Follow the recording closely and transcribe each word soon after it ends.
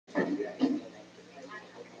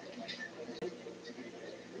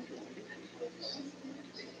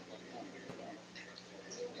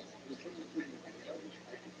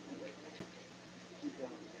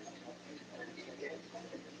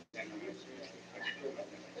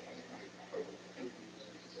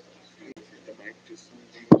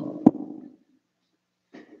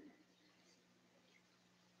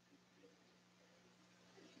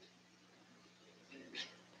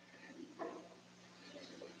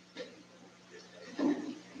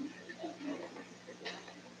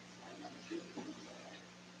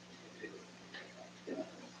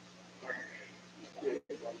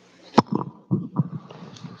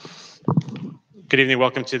Good evening.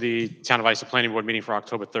 Welcome to the Town of Islip Planning Board meeting for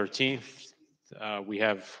October 13th. We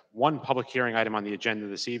have one public hearing item on the agenda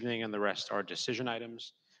this evening, and the rest are decision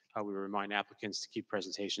items. We remind applicants to keep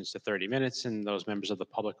presentations to 30 minutes, and those members of the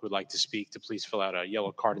public who would like to speak to please fill out a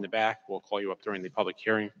yellow card in the back. We'll call you up during the public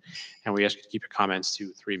hearing, and we ask you to keep your comments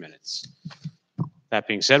to 3 minutes. That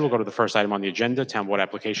being said, we'll go to the first item on the agenda, Town Board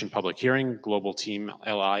Application Public Hearing, Global Team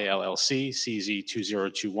LI LLC, CZ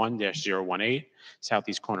 2021-018,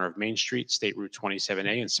 southeast corner of Main Street, State Route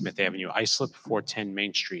 27A and Smith Avenue, Islip, 410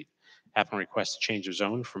 Main Street. Applicant requests a change of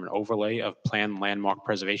zone from an overlay of Planned Landmark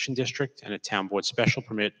Preservation District and a Town Board Special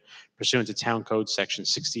Permit pursuant to Town Code Section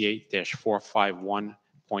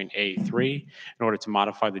 68-451.A3 in order to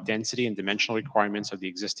modify the density and dimensional requirements of the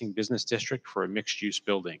existing business district for a mixed-use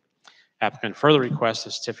building. Applicant further requests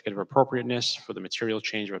a certificate of appropriateness for the material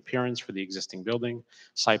change of appearance for the existing building.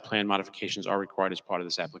 Site plan modifications are required as part of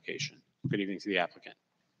this application. Good evening to the applicant.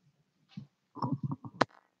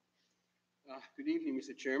 Good evening,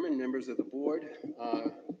 Mr. Chairman, members of the board.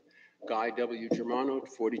 Guy W. Germano,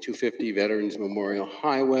 4250 Veterans Memorial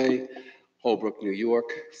Highway, Holbrook, New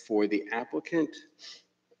York, for the applicant,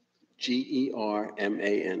 Germano.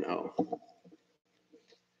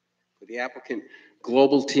 For the applicant,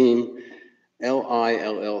 Global Team LI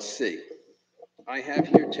LLC. I have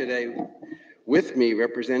here today with me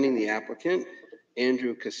representing the applicant,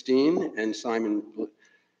 Andrew Castine and Simon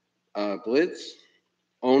Blitz,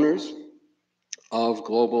 owners of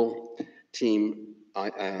Global Team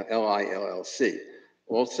LI LLC.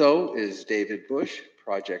 Also is David Bush,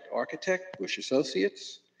 project architect, Bush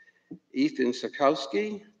Associates, Ethan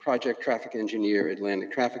Sikowski, project traffic engineer,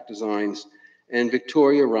 Atlantic Traffic Designs, and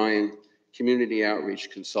Victoria Ryan, community outreach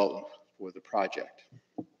consultant for the project.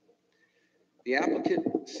 The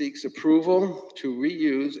applicant seeks approval to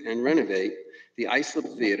reuse and renovate the Islip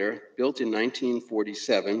Theater, built in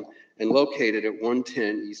 1947 and located at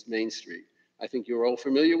 110 East Main Street. I think you're all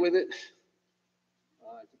familiar with it. It's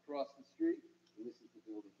across the street, and this is the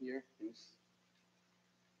building here.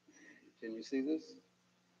 Can you see this?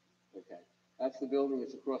 Okay, that's the building.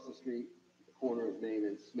 It's across the street, the corner of Main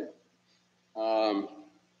and Smith.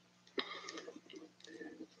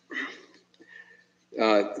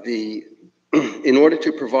 In order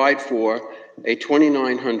to provide for a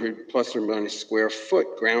 2,900 plus or minus square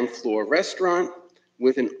foot ground floor restaurant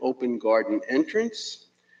with an open garden entrance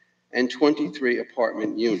and 23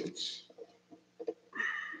 apartment units.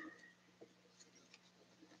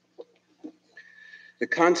 The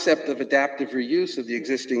concept of adaptive reuse of the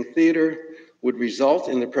existing theater would result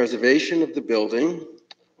in the preservation of the building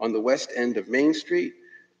on the west end of Main Street,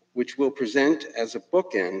 which will present as a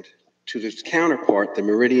bookend to its counterpart, the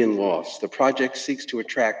Meridian Lofts. The project seeks to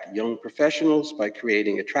attract young professionals by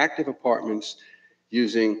creating attractive apartments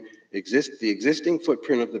using the existing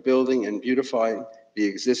footprint of the building and beautifying the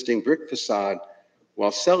existing brick facade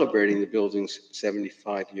while celebrating the building's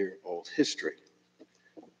 75-year-old history.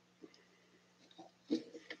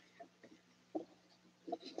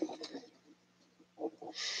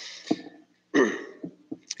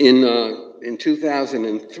 In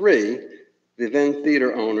 2003, the then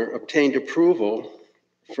theater owner obtained approval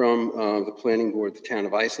from the planning board of the town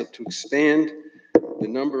of Islip to expand the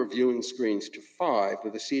number of viewing screens to 5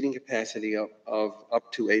 with a seating capacity of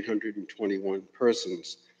up to 821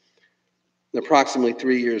 persons. Approximately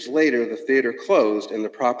 3 years later, the theater closed and the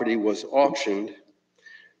property was auctioned.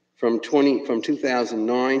 From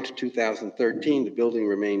 2009 to 2013, the building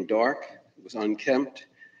remained dark, it was unkempt,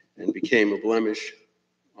 and became a blemish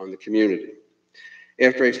on the community.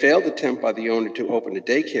 After a failed attempt by the owner to open a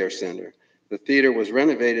daycare center, the theater was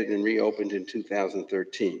renovated and reopened in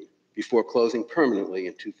 2013, before closing permanently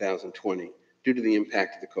in 2020 due to the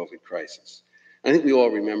impact of the COVID crisis. I think we all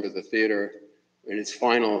remember the theater in its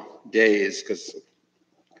final days, because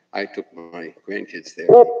I took my grandkids there.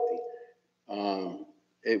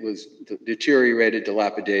 It was deteriorated,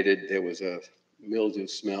 dilapidated. There was a mildew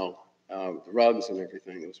smell, the rugs and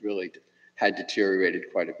everything. It was really had deteriorated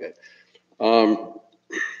quite a bit.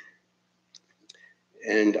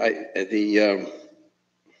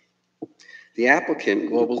 The applicant,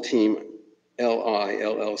 Global Team LI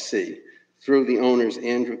LLC, through the owners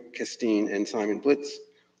Andrew Castine and Simon Blitz,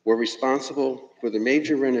 were responsible for the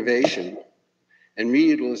major renovation and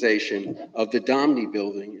reutilization of the Domney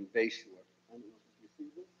building in Bayshore. I don't know if you see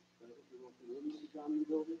this. The Domney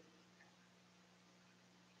building.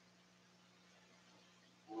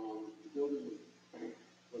 The building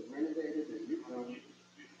was renovated and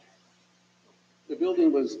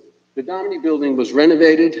the Domney building was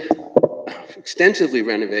renovated, extensively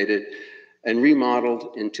renovated, and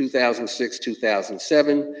remodeled in 2006,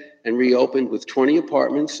 2007, and reopened with 20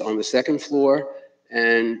 apartments on the second floor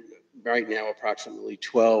and right now approximately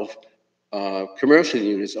 12 commercial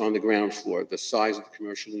units on the ground floor. The size of the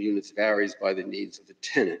commercial units varies by the needs of the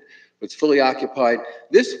tenant. But it's fully occupied.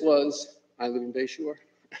 This was, I live in Bay Shore.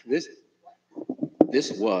 This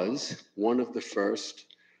was one of the first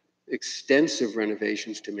extensive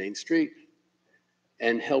renovations to Main Street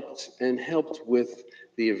and helped with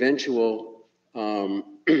the eventual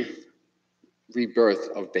rebirth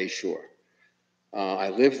of Bay Shore. I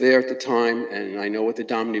lived there at the time, and I know what the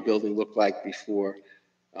Domini building looked like before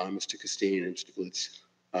Mr. Castine and Mr. Blitz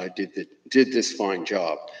did this fine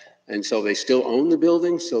job. And so they still own the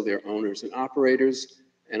building, so they're owners and operators,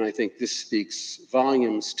 and I think this speaks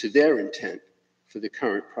volumes to their intent for the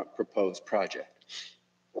current proposed project.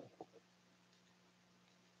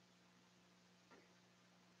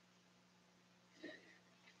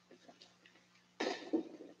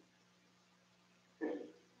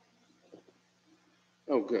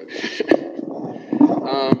 Oh, good.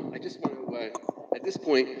 I just want to, at this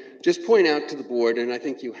point, just point out to the board, and I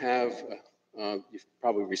think you have, you've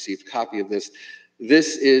probably received a copy of this.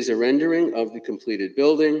 This is a rendering of the completed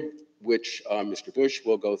building, which Mr. Bush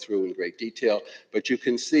will go through in great detail. But you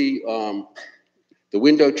can see the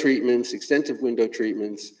window treatments, extensive window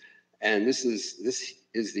treatments, and this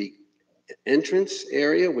is the entrance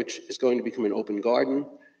area, which is going to become an open garden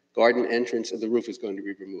entrance, and the roof is going to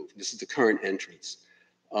be removed. This is the current entrance.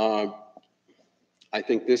 I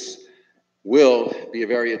think this will be a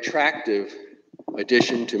very attractive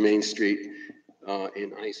addition to Main Street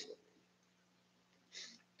in Islip.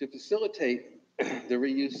 To facilitate the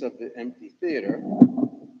reuse of the empty theater,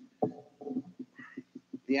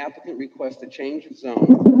 the applicant requests a change of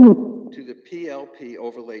zone to the PLP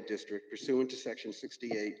overlay district pursuant to section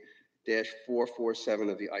 68-447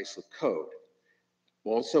 of the Islip Code.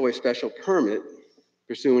 Also a special permit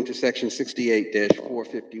pursuant to section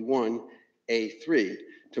 68-451A3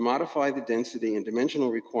 to modify the density and dimensional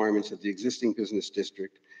requirements of the existing business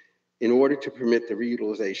district in order to permit the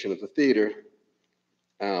reutilization of the theater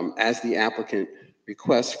as the applicant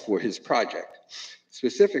requests for his project.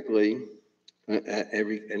 Specifically,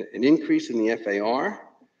 an increase in the FAR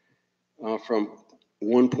from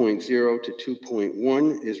 1.0 to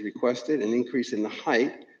 2.1 is requested, an increase in the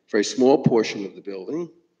height for a small portion of the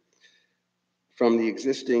building from the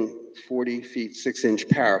existing 40 feet 6-inch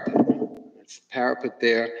parapet. That's the parapet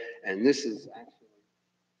there, and this is actually,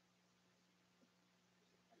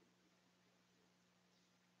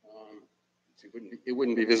 it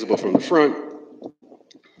wouldn't be visible from the front.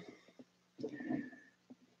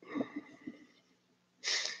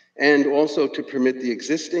 And also to permit the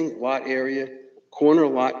existing lot area, corner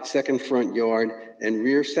lot, second front yard, and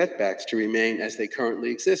rear setbacks to remain as they currently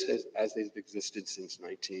exist, as they've existed since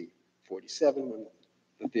 1947 when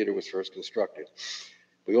the theater was first constructed.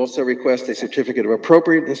 We also request a certificate of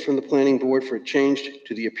appropriateness from the planning board for a change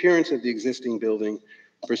to the appearance of the existing building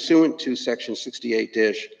pursuant to section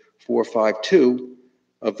 68-452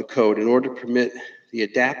 of the code in order to permit the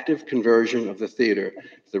adaptive conversion of the theater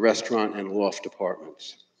to the restaurant and loft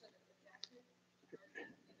apartments.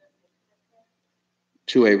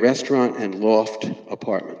 To a restaurant and loft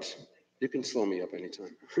apartments. You can slow me up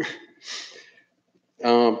anytime.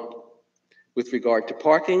 With regard to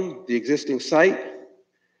parking, the existing site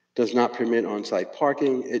does not permit on-site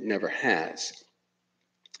parking. It never has.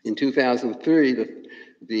 In 2003,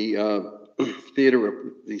 the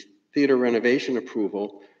theater renovation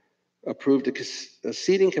approval approved a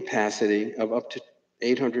seating capacity of up to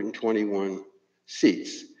 821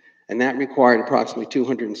 seats, and that required approximately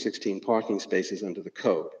 216 parking spaces under the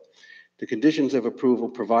code. The conditions of approval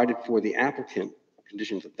provided for the applicant,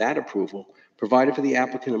 conditions of that approval, provided for the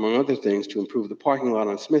applicant, among other things, to improve the parking lot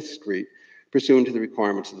on Smith Street pursuant to the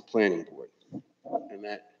requirements of the planning board. And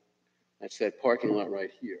that's that parking lot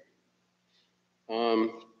right here.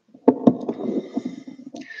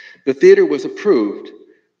 The theater was approved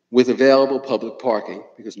with available public parking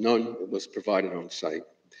because none was provided on site.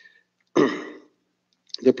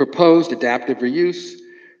 The proposed adaptive reuse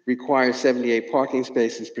requires 78 parking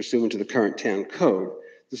spaces pursuant to the current town code.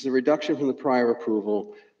 This is a reduction from the prior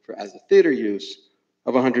approval for as a theater use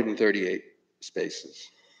of 138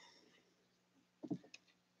 spaces.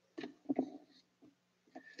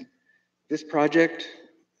 This project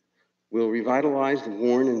will revitalize the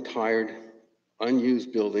worn and tired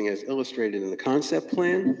unused building as illustrated in the concept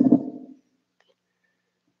plan.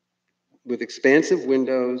 With expansive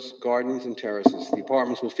windows, gardens, and terraces, the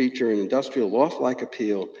apartments will feature an industrial loft-like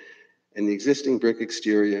appeal, and the existing brick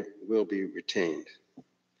exterior will be retained.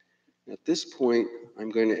 At this point, I'm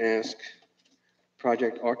going to ask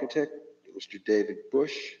project architect, Mr. David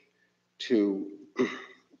Bush, to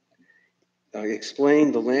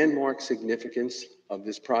explain the landmark significance of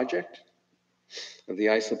this project, of the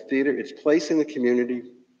Islip Theater, its place in the community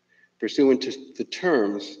pursuant to the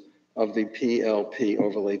terms of the PLP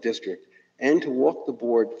overlay district, and to walk the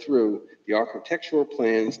board through the architectural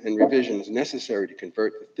plans and revisions necessary to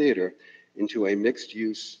convert the theater into a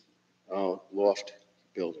mixed-use loft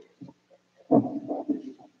building.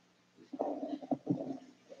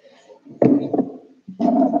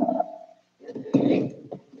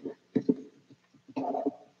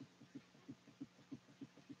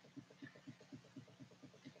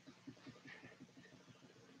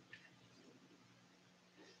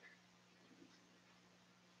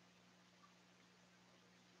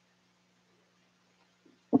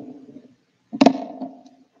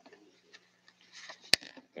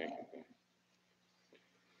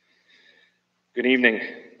 Good evening,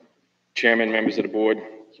 Chairman, members of the board,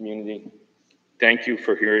 community. Thank you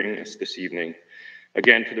for hearing us this evening.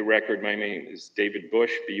 Again, for the record, my name is David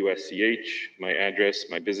Bush, B-U-S-C-H.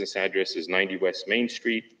 My business address is 90 West Main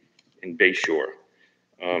Street in Bay Shore.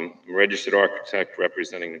 I'm a registered architect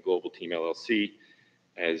representing the Global Team LLC,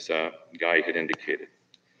 as Guy had indicated.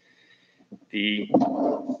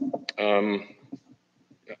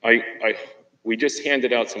 We just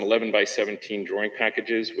handed out some 11 by 17 drawing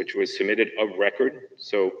packages, which was submitted of record.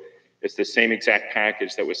 So it's the same exact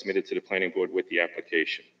package that was submitted to the planning board with the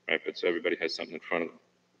application, right? But so everybody has something in front of them.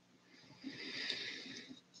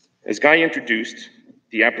 As Guy introduced,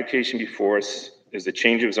 the application before us is the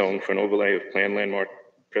change of zone for an overlay of planned landmark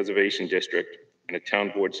preservation district and a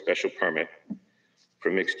town board special permit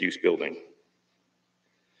for mixed-use building.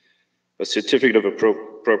 A certificate of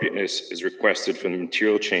appropriateness is requested for the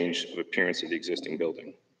material change of appearance of the existing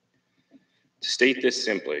building. To state this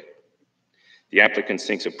simply, the applicant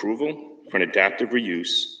seeks approval for an adaptive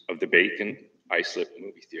reuse of the vacant Islip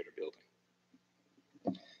movie theater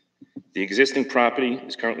building. The existing property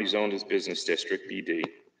is currently zoned as Business District, BD.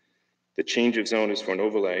 The change of zone is for an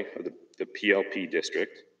overlay of the PLP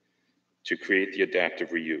district to create the adaptive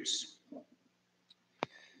reuse.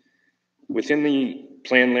 Within the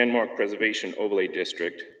Planned Landmark Preservation Overlay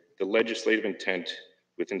District, the legislative intent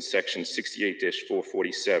within section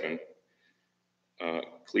 68-447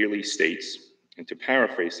 clearly states, and to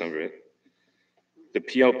paraphrase some of it, the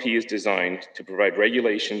PLP is designed to provide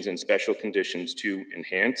regulations and special conditions to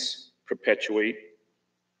enhance, perpetuate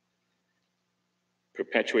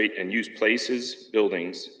and use places,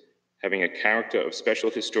 buildings having a character of special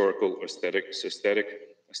historical or aesthetic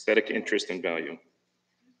interest and value.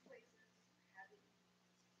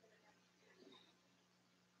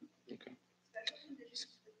 Okay.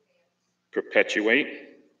 Perpetuate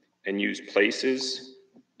and use places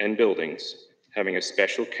and buildings having a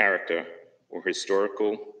special character or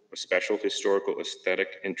historical or special historical aesthetic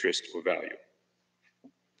interest or value.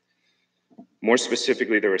 More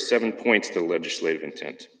specifically, there are 7 points to the legislative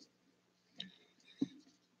intent.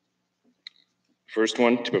 First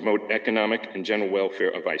one, to promote economic and general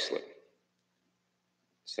welfare of Islip.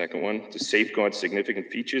 Second one, to safeguard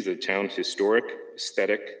significant features of the town's historic,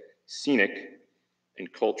 aesthetic, scenic,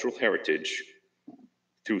 and cultural heritage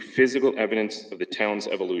through physical evidence of the town's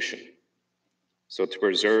evolution. So to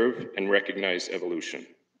preserve and recognize evolution,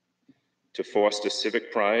 to foster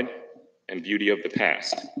civic pride and beauty of the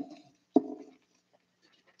past,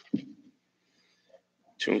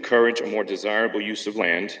 to encourage a more desirable use of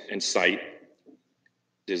land and site,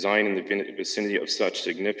 design in the vicinity of such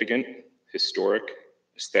significant, historic,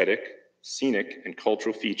 aesthetic, scenic, and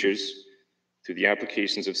cultural features through the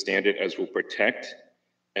applications of standard as will protect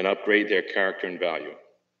and upgrade their character and value.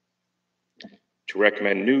 To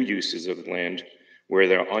recommend new uses of the land where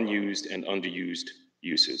there are unused and underused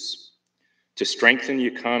uses. To strengthen the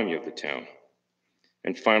economy of the town.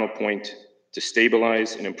 And final point, to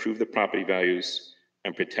stabilize and improve the property values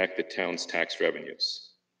and protect the town's tax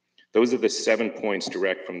revenues. Those are the 7 points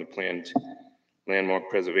direct from the Planned Landmark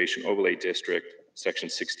Preservation Overlay District, section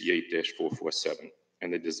 68-447,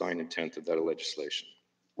 and the design intent of that legislation.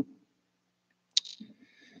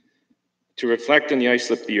 To reflect on the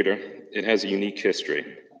Islip Theater, it has a unique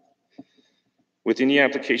history. Within the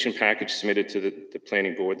application package submitted to the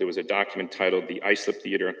planning board, there was a document titled the Islip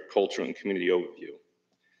Theater Culture and Community Overview.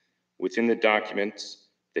 Within the documents,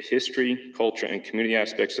 the history, culture, and community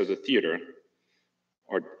aspects of the theater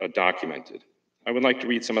are documented. I would like to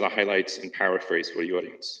read some of the highlights and paraphrase for the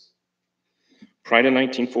audience. Prior to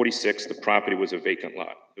 1946, the property was a vacant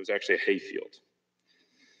lot. It was actually a hayfield.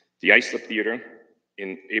 The Islip Theater,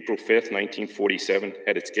 in April 5th, 1947,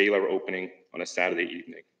 had its gala opening on a Saturday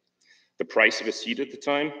evening. The price of a seat at the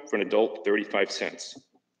time for an adult, 35 cents.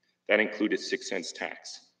 That included 6 cents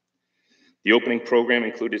tax. The opening program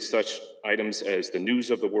included such items as the news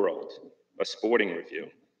of the world, a sporting review,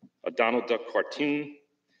 a Donald Duck cartoon,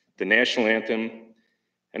 the national anthem,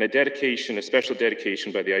 and a special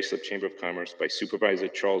dedication by the Islip Chamber of Commerce by Supervisor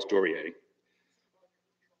Charles Durier,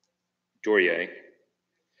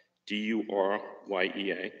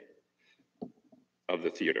 D-U-R-Y-E-A, of the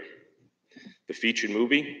theater. The featured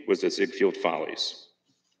movie was the Ziegfeld Follies.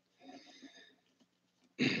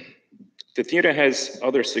 The theater has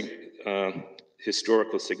other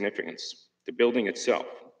historical significance. The building itself.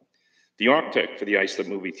 The architect for the Islip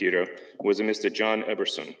Movie Theater was a Mr. John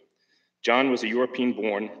Eberson. John was a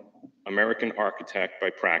European-born American architect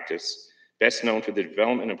by practice, best known for the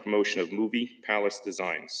development and promotion of movie palace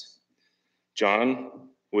designs. John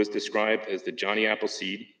was described as the Johnny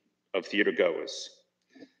Appleseed of theater goers.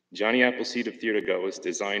 Johnny Appleseed of theater goers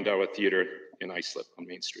designed our theater in Islip on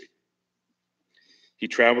Main Street. He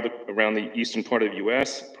traveled around the eastern part of the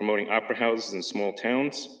US, promoting opera houses in small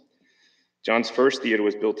towns. John's first theater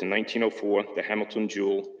was built in 1904, the Hamilton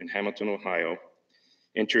Jewel in Hamilton, Ohio.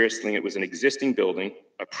 Interestingly, it was an existing building,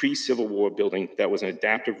 a pre-Civil War building that was an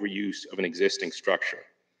adaptive reuse of an existing structure,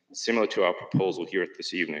 similar to our proposal here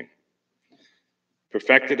this evening.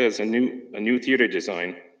 Perfected as a new theater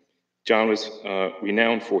design, John was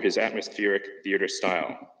renowned for his atmospheric theater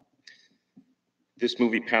style. This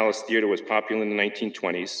movie palace theater was popular in the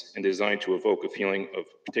 1920s and designed to evoke a feeling of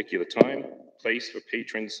particular time, place for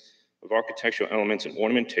patrons, of architectural elements and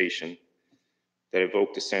ornamentation that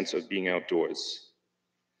evoked a sense of being outdoors.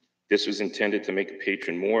 This was intended to make a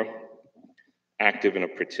patron more active and a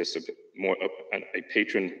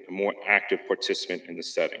more active participant in the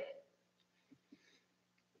setting.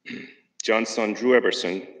 John's son, Drew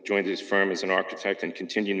Eberson, joined his firm as an architect and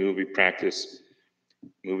continued movie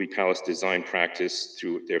palace design practice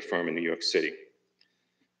through their firm in New York City.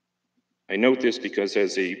 I note this because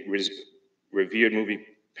as a revered movie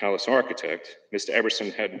palace architect, Mr.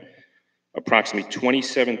 Eberson had approximately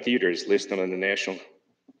 27 theaters listed on the National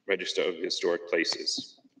Register of Historic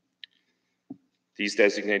Places. These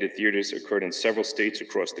designated theaters occurred in several states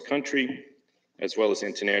across the country, as well as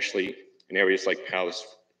internationally in areas like Paris,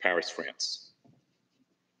 France.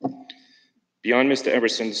 Beyond Mr.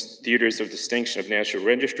 Eberson's theaters of distinction of National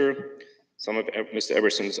Register, some of Mr.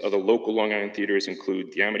 Eberson's other local Long Island theaters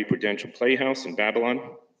include the Amity Prudential Playhouse in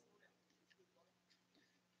Babylon,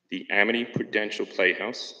 the Amity Prudential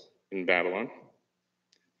Playhouse in Babylon,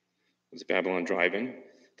 the Babylon Drive-In,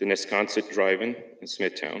 the Nesconset Drive-In in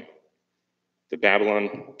Smithtown, the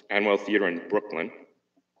Babylon Anwell Theater in Brooklyn,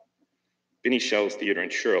 Binny Shells Theater in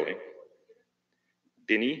Shirley,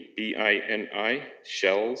 Binny, B-I-N-I,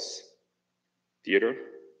 Shells Theater,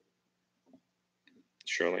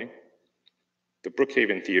 Shirley, the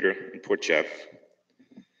Brookhaven Theater in Port Jeff,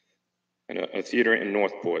 and a theater in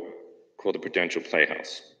Northport called the Prudential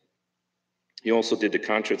Playhouse. He also did the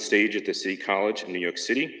concert stage at the City College in New York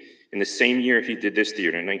City. In the same year he did this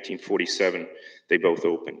theater, in 1947, they both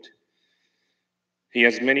opened. He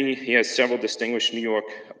has several distinguished New York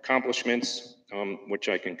accomplishments, which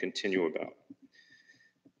I can continue about.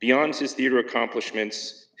 Beyond his theater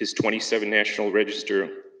accomplishments, his 27 National Register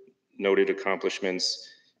noted accomplishments,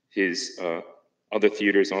 his other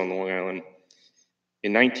theaters on Long Island.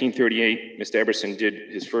 In 1938, Mr. Eberson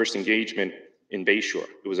did his first engagement in Bayshore.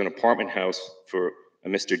 It was an apartment house for a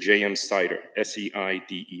Mr. J.M. Seider,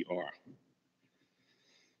 S-E-I-D-E-R.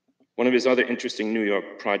 One of his other interesting New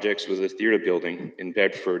York projects was a theater building in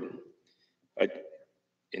Bedford,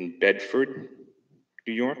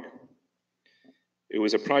 New York. It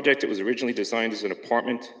was a project that was originally designed as an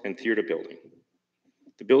apartment and theater building.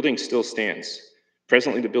 The building still stands.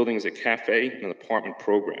 Presently, the building is a cafe and an apartment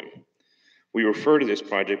program. We refer to this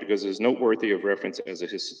project because it is noteworthy of reference as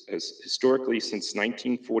historically since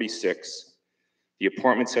 1946, the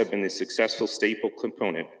apartments have been the successful staple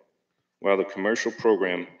component, while the commercial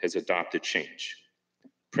program has adopted change,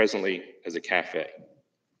 presently as a cafe.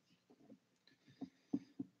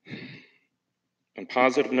 On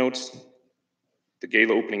positive notes, the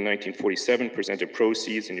gala opening in 1947 presented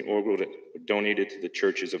proceeds in the organ that were donated to the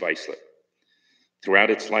churches of Islip.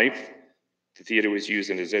 Throughout its life, the theater was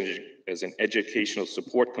used as an educational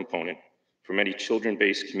support component for many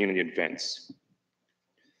children-based community events.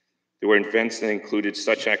 There were events that included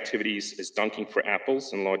such activities as dunking for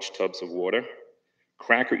apples in large tubs of water,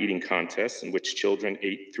 cracker eating contests in which children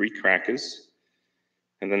ate 3 crackers,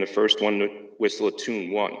 and then the first one to whistle a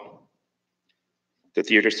tune won. The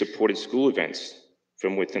theater supported school events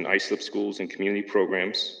from within Islip schools and community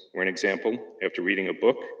programs, where an example, after reading a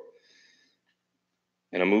book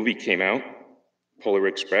and a movie came out, Polar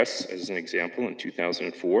Express as an example in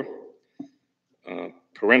 2004,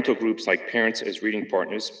 Parental groups like Parents as Reading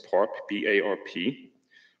Partners, PARP, B-A-R-P,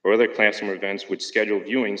 or other classroom events would schedule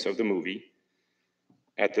viewings of the movie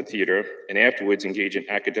at the theater and afterwards engage in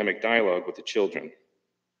academic dialogue with the children.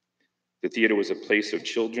 The theater was a place of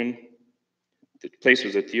children. The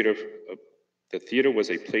theater was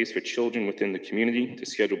a place for children within the community to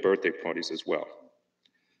schedule birthday parties as well.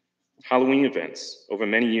 Halloween events. Over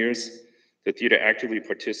many years, the theater actively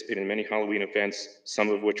participated in many Halloween events, some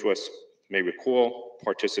of which was, may recall,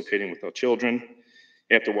 participating with our children.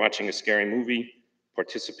 After watching a scary movie,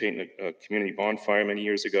 participating in a community bonfire many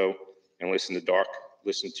years ago, and listen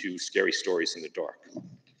to scary stories in the dark.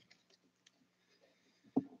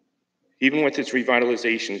 Even with its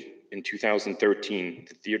revitalization in 2013,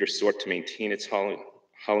 the theater sought to maintain its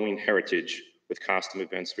Halloween heritage with costume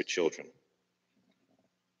events for children.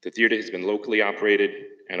 The theater has been locally operated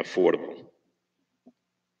and affordable.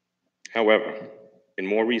 However, in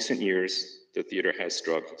more recent years, the theater has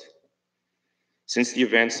struggled. Since the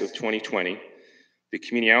events of 2020, the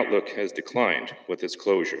community outlook has declined with its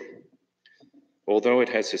closure. Although it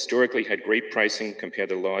has historically had great pricing compared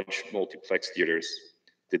to large multiplex theaters,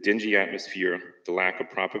 the dingy atmosphere, the lack of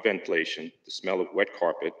proper ventilation, the smell of wet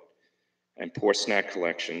carpet, and poor snack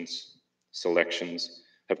selections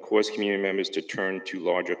have caused community members to turn to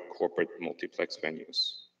larger corporate multiplex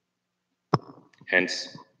venues.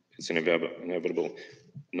 Hence, it's an inevitable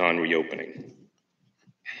non-reopening.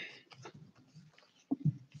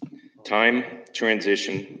 Time,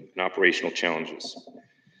 transition, and operational challenges.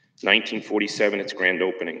 1947, its grand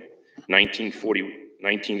opening.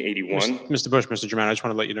 1981. Mr. Bush, Mr. Germano, I just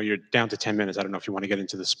want to let you know you're down to 10 minutes. I don't know if you want to get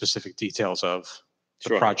into the specific details of the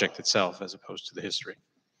Sure. project itself as opposed to the history.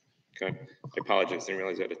 Okay, I apologize, didn't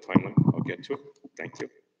realize I had a time limit. I'll get to it, thank you.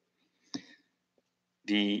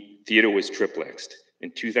 The theater was triplexed.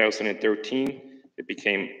 In 2013,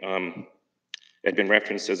 it had been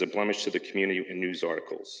referenced as a blemish to the community in news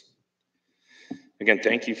articles. Again,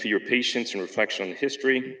 thank you for your patience and reflection on the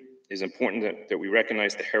history. It is important that we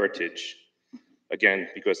recognize the heritage, again,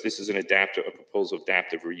 because this is a proposal of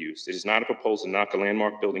adaptive reuse. It is not a proposal to knock a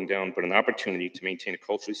landmark building down, but an opportunity to maintain a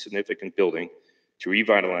culturally significant building to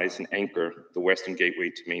revitalize and anchor the western gateway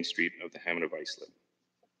to Main Street of the Hamlet of Islip.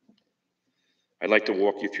 I'd like to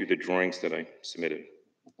walk you through the drawings that I submitted.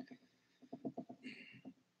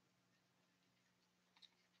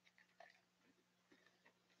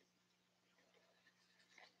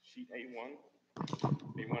 Sheet A1,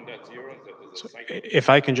 A1.0 is a site. If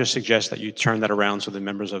I can just suggest that you turn that around so the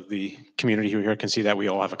members of the community who are here can see that we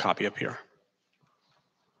all have a copy up here.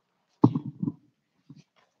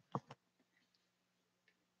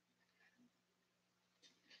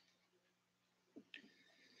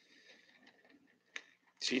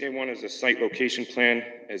 Sheet A1 is a site location plan.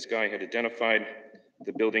 As Guy had identified,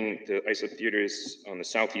 the building, the Islip Theater is on the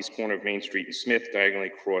southeast corner of Main Street and Smith, diagonally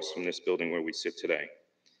across from this building where we sit today.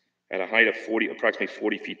 At a height of approximately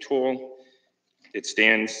 40 feet tall, it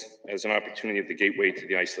stands as an opportunity of the gateway to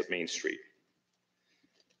the Islip Main Street.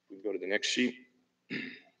 We can go to the next sheet.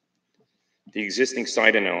 The existing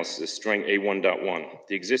site analysis, drawing A1.1.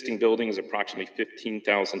 The existing building is approximately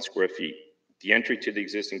 15,000 square feet. The entry to the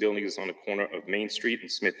existing building is on the corner of Main Street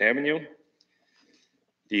and Smith Avenue.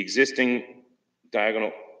 The existing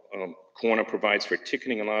diagonal corner provides for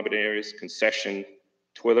ticketing and lobby areas, concession,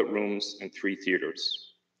 toilet rooms, and 3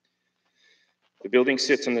 theaters. The building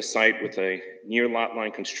sits on the site with a near lot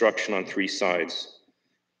line construction on 3 sides,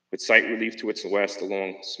 with site relief to its west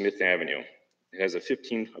along Smith Avenue. It has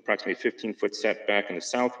approximately 15-foot setback in the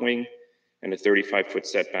south wing and a 35-foot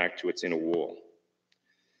setback to its inner wall.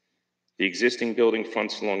 The existing building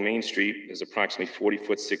fronts along Main Street is approximately 40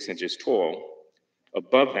 foot 6 inches tall.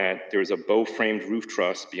 Above that, there is a bow-framed roof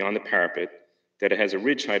truss beyond the parapet that has a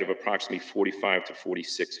ridge height of approximately 45 to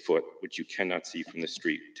 46 foot, which you cannot see from the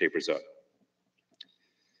street, tapers up.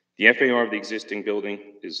 The FAR of the existing building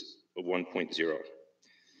is a 1.0.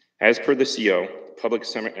 As per the CO, public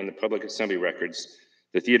assembly records,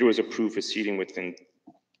 the theater was approved for seating within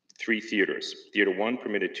 3 theaters. Theater 1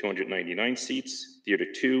 permitted 299 seats, Theater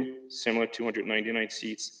 2, similar 299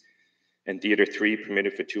 seats, and Theater 3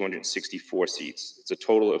 permitted for 264 seats. It's a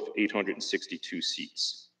total of 862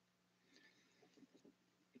 seats.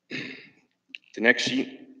 The next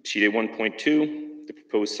sheet, sheet A1.2, the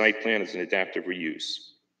proposed site plan is an adaptive reuse.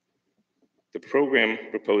 The program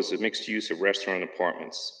proposes a mixed use of restaurant and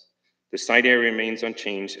apartments. The site area remains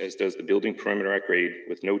unchanged, as does the building perimeter at grade,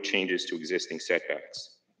 with no changes to existing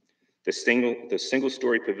setbacks. The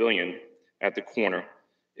single-story pavilion at the corner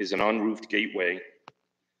is an unroofed gateway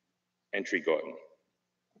entry garden.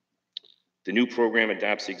 The new program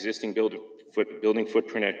adapts the existing building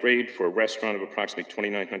footprint at grade for a restaurant of approximately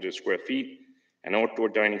 2,900 square feet, an outdoor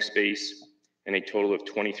dining space, and a total of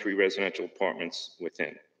 23 residential apartments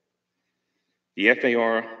within. The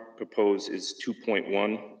FAR proposed is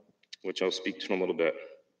 2.1, which I'll speak to in a little bit.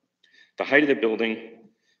 The height of the building,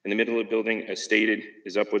 in the middle of the building, as stated,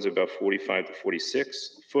 is upwards of about 45 to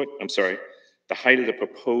 46 foot. I'm sorry. The height of the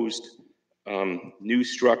proposed new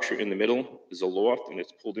structure in the middle is a loft, and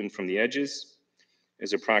it's pulled in from the edges,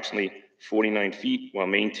 is approximately 49 feet, while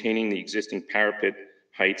maintaining the existing parapet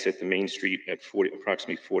heights at the main street at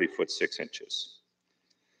approximately 40 foot 6 inches.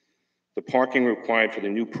 The parking required for the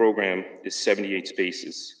new program is 78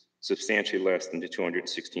 spaces, substantially less than the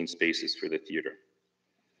 216 spaces for the theater.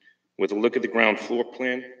 With a look at the ground floor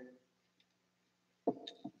plan,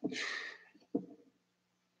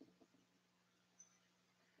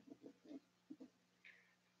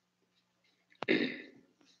 the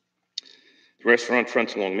restaurant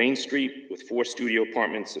fronts along Main Street with 4 studio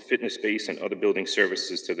apartments, a fitness space, and other building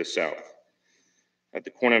services to the south. At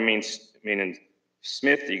the corner of Main and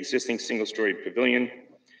Smith, the existing single-story pavilion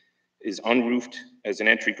is unroofed as an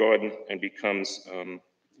entry garden and becomes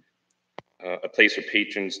a place for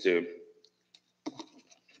patrons to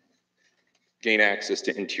gain access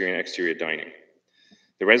to interior and exterior dining.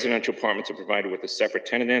 The residential apartments are provided with a separate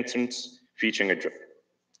tenant entrance featuring a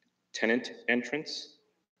tenant entrance.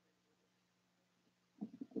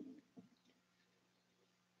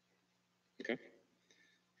 Okay.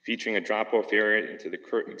 Featuring a drop-off area into the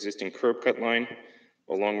existing curb cut line,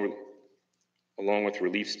 along with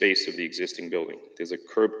relief space of the existing building. There's a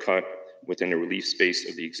curb cut within the relief space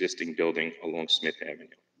of the existing building along Smith Avenue.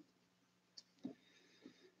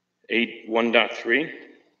 1.3,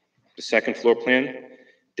 the second floor plan,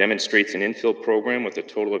 demonstrates an infill program with a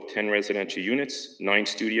total of 10 residential units, 9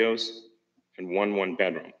 studios, and 1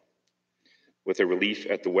 one-bedroom, with a relief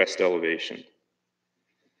at the west elevation.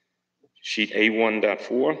 Sheet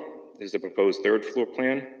A1.4 is the proposed third floor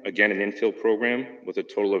plan, again an infill program with a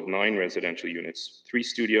total of 9 residential units, 3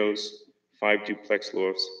 studios, 5 duplex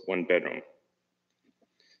lofts, 1 bedroom.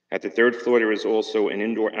 At the third floor, there is also an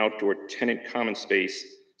indoor-outdoor tenant common space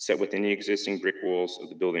set within the existing brick walls of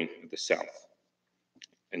the building at the south.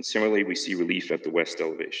 And similarly, we see relief at the west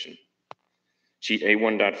elevation. Sheet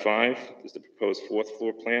A1.5 is the proposed fourth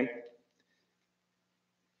floor plan.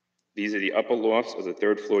 These are the upper lofts of the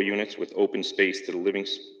third floor units with open space to the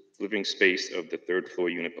living space of the third floor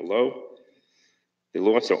unit below. The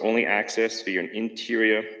lofts are only accessed via an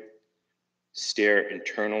interior stair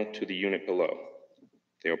internal to the unit below.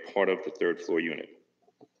 They are part of the third floor unit.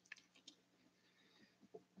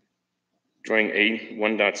 Drawing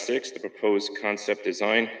A1.6, the proposed concept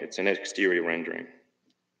design, it's an exterior rendering,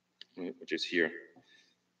 which is here.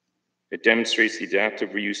 It demonstrates the adaptive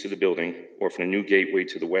reuse of the building, or from a new gateway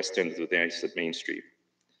to the west end of the Islip Main Street.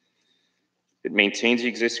 It maintains the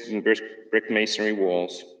existing brick masonry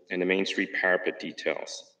walls and the Main Street parapet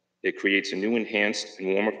details. It creates a new enhanced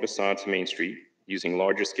and warmer facade to Main Street using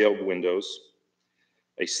larger scale windows,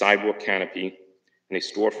 a sidewalk canopy, and a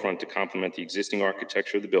storefront to complement the existing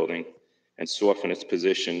architecture of the building and soften its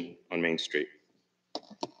position on Main Street.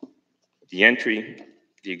 The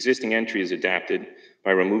existing entry is adapted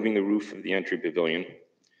by removing the roof of the entry pavilion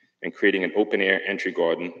and creating an open-air entry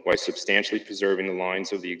garden while substantially preserving the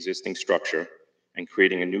lines of the existing structure and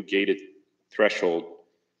creating a new gated threshold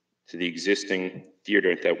to the existing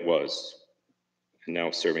theater that was, and now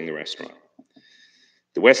serving the restaurant.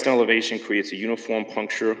 The west elevation creates a uniform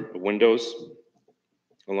puncture of windows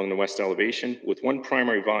along the west elevation with one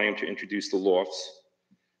primary volume to introduce the lofts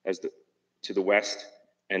to the west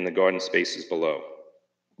and the garden spaces below.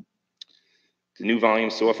 The new volume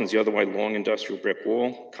softens the otherwise long industrial brick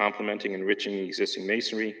wall, complementing and enriching the existing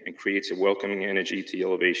masonry, and creates a welcoming energy to the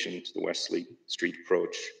elevation to the West Street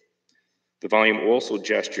approach. The volume also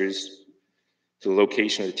gestures to the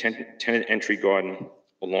location of the tenant entry garden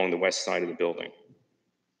along the west side of the building.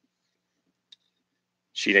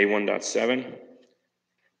 Sheet A1.7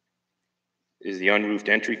 is the unroofed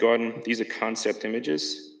entry garden. These are concept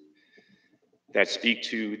images that speak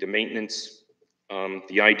to the maintenance,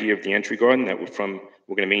 the idea of the entry garden, that we're going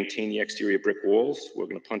to maintain the exterior brick walls. We're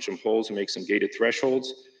going to punch some holes and make some gated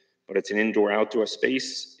thresholds, but it's an indoor-outdoor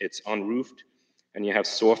space. It's unroofed, and you have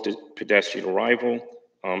soft pedestrian arrival,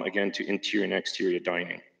 again, to interior and exterior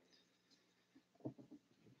dining.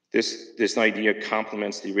 This idea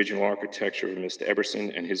complements the original architecture of Mr.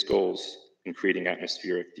 Everson and his goals in creating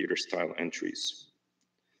atmospheric theater-style entries.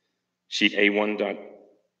 Sheet A1.8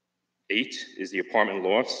 is the apartment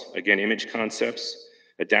lofts. Again, image concepts,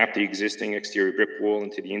 adapt the existing exterior brick wall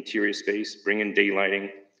into the interior space, bring in daylighting,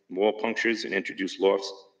 wall punctures, and introduce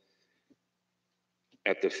lofts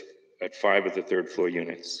at 5 of the third floor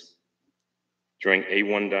units. Drawing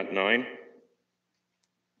A1.9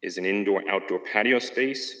 is an indoor-outdoor patio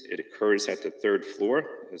space. It occurs at the third floor,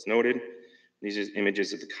 as noted. These are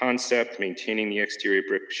images of the concept, maintaining the exterior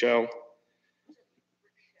brick shell,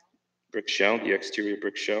 the exterior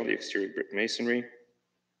brick masonry,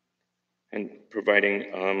 and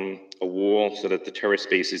providing a wall so that the terrace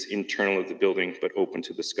space is internal of the building but open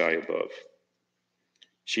to the sky above.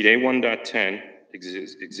 Sheet A1.10,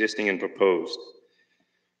 existing and proposed.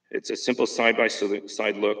 It's a simple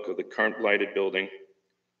side-by-side look of the current blighted building,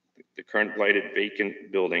 the current blighted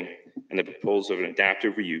vacant building, and the proposal of an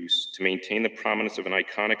adaptive reuse to maintain the prominence of an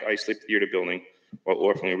iconic Islip Theater building while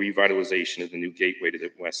offering a revitalization of the new gateway to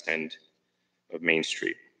the west end of Main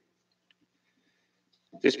Street.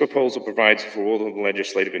 This proposal provides for all of the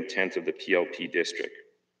legislative intent of the PLP district.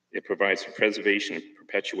 It provides for preservation and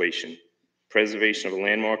perpetuation, preservation of a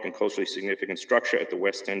landmark and culturally significant structure at the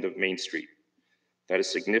west end of Main Street. That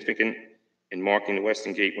is significant in marking the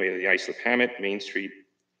western gateway of the Islip Hamlet, Main Street,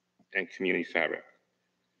 and community fabric.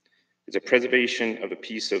 It's a preservation of a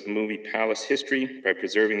piece of movie palace history by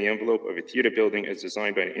preserving the envelope of a theater building as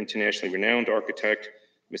designed by an internationally renowned architect,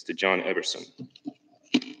 Mr. John Everson.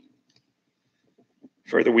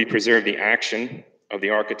 Further, we preserve the action of the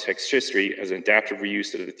architect's history as an adaptive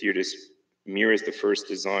reuse of the theater's mirrors the first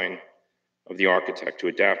design of the architect to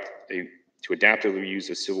adaptively use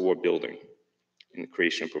a Civil War building in the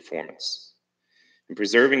creation and performance. In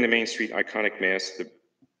preserving the Main Street iconic mass, the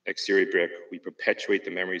exterior brick, we perpetuate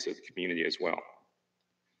the memories of the community as well.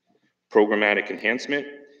 Programmatic enhancement,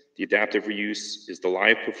 the adaptive reuse is the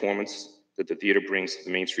live performance that the theater brings to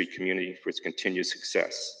the Main Street community for its continued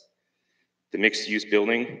success. The mixed-use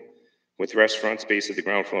building with restaurant space at the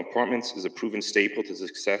ground floor apartments is a proven staple to the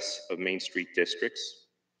success of Main Street districts.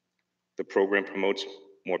 The program promotes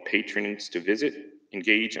more patrons to visit,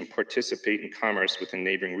 engage, and participate in commerce within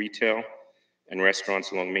neighboring retail and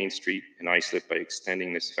restaurants along Main Street and Islip by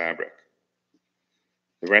extending this fabric.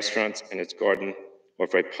 The restaurants and its garden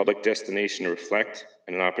offer a public destination to reflect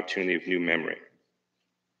and an opportunity of new memory.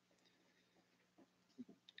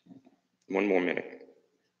 One more minute.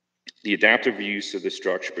 The adaptive reuse of the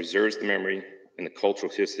structure preserves the memory and the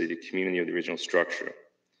cultural history of the community of the original structure.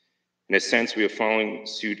 In a sense, we are following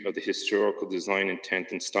suit of the historical design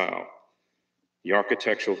intent and style. The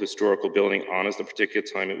architectural historical building honors the particular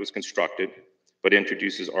time it was constructed, but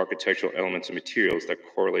introduces architectural elements and materials that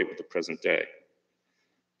correlate with the present day.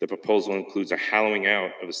 The proposal includes a hollowing out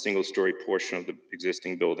of a single-story portion of the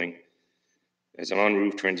existing building as an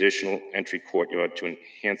on-roof transitional entry courtyard to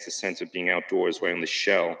enhance the sense of being outdoors while in the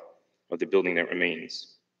shell of the building that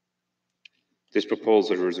remains. This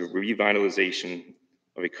proposal is a revitalization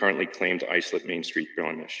of a currently claimed Islip Main Street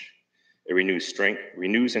blemish. It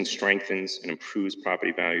renews and strengthens and improves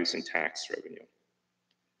property values and tax revenue.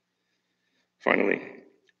 Finally,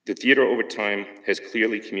 the theater over time has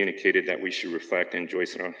clearly communicated that we should reflect and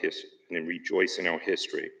rejoice in our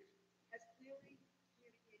history.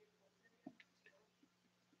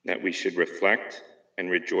 That we should reflect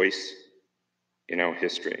and rejoice in our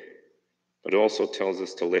history. But it also tells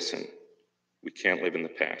us to listen. We can't live in the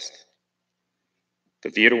past. The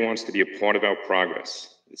theater wants to be a part of our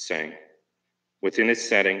progress, it's saying. Within its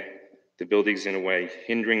setting, the building is in a way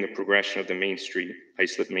hindering the progression of the Main Street,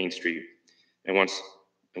 Islip Main Street, and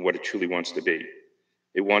what it truly wants to be.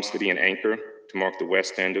 It wants to be an anchor to mark the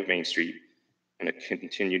west end of Main Street and a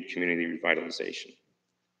continued community revitalization.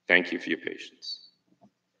 Thank you for your patience.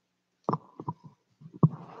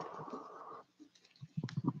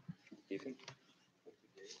 Ethan?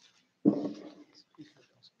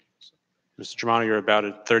 Mr. Germano, you're about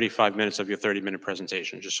at 35 minutes of your 30-minute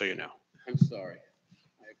presentation, just so you know. I'm sorry.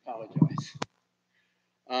 I apologize.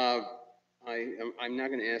 I'm now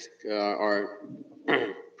going to ask our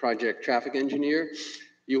project traffic engineer.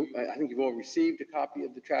 I think you've all received a copy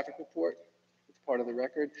of the traffic report. It's part of the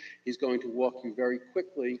record. He's going to walk you very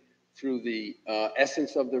quickly through the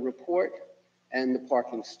essence of the report and the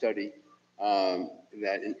parking study that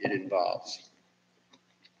it involves.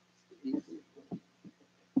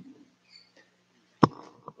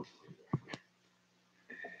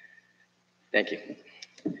 Thank you.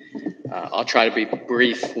 I'll try to be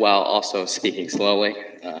brief while also speaking slowly.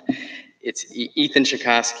 It's Ethan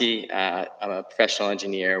Chikoski. I'm a professional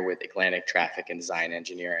engineer with Atlantic Traffic and Design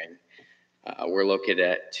Engineering. We're located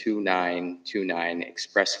at 2929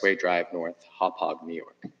 Expressway Drive North, Hauppauge, New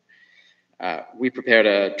York. We prepared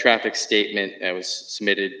a traffic statement that was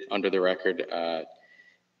submitted under the record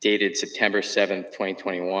dated September 7th,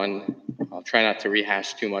 2021. I'll try not to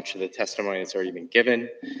rehash too much of the testimony that's already been given.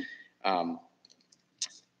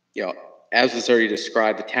 As was already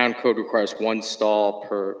described, the town code requires 1 stall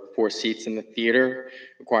per 4 seats in the theater,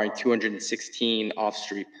 requiring 216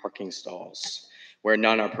 off-street parking stalls, where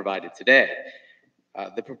none are provided today.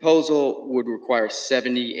 The proposal would require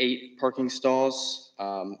 78 parking stalls.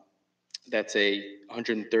 That's a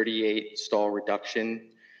 138 stall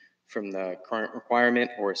reduction from the current requirement,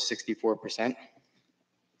 or 64%.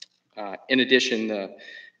 In addition, the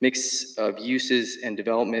mix of uses and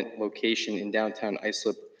development location in downtown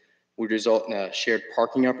Islip would result in a shared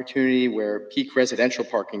parking opportunity where peak residential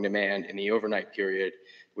parking demand in the overnight period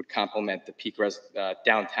would complement the peak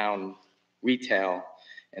downtown retail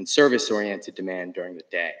and service-oriented demand during the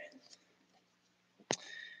day.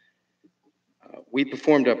 We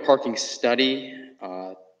performed a parking study,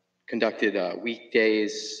 conducted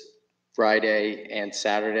weekdays, Friday and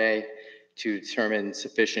Saturday, to determine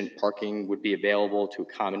sufficient parking would be available to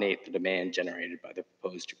accommodate the demand generated by the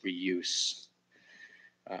proposed reuse.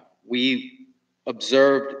 We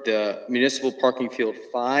observed the municipal parking field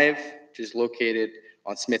 5, which is located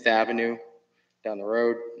on Smith Avenue down the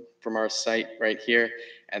road from our site right here,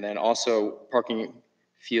 and then also parking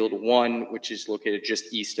field 1, which is located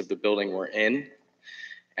just east of the building we're in,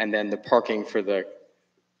 and then the parking for the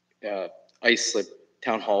Islip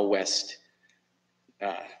Town Hall West,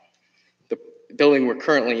 the building we're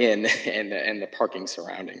currently in, and the parking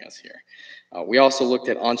surrounding us here. We also looked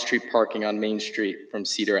at on-street parking on Main Street from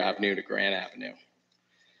Cedar Avenue to Grand Avenue.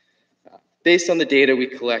 Based on the data we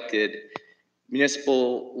collected,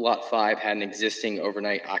 municipal Lot 5 had an existing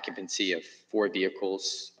overnight occupancy of 4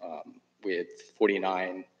 vehicles with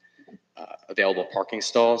 49 available parking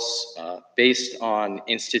stalls. Based on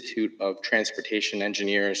Institute of Transportation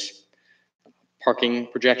Engineers parking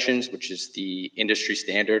projections, which is the industry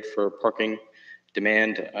standard for parking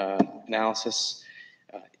demand analysis,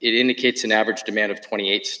 it indicates an average demand of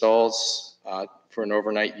 28 stalls for an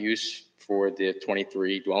overnight use for the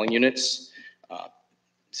 23 dwelling units.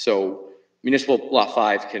 So municipal Lot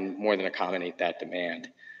 5 can more than accommodate that demand.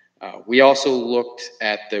 We also looked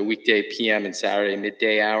at the weekday PM and Saturday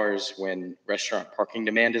midday hours when restaurant parking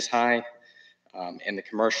demand is high, and the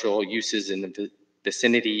commercial uses in the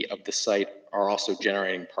vicinity of the site are also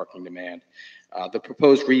generating parking demand. The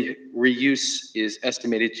proposed reuse is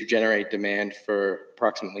estimated to generate demand for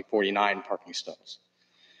approximately 49 parking stalls.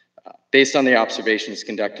 Based on the observations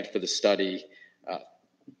conducted for the study,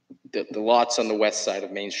 the lots on the west side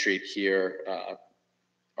of Main Street here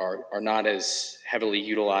are not as heavily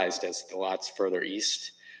utilized as the lots further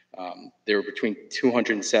east. There are between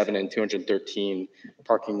 207 and 213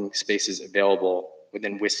 parking spaces available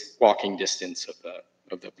within walking distance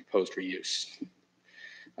of the proposed reuse.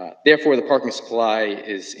 Therefore, the parking supply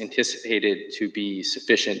is anticipated to be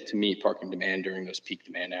sufficient to meet parking demand during those peak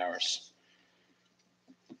demand hours.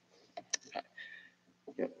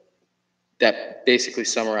 That basically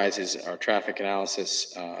summarizes our traffic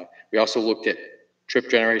analysis. We also looked at trip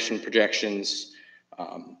generation projections.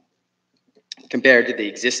 Compared to the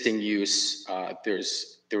existing use,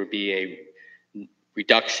 there would be a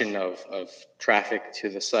reduction of traffic to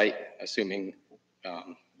the site, assuming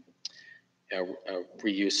a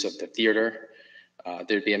reuse of the theater.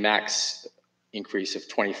 There'd be a max increase of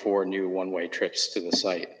 24 new one-way trips to the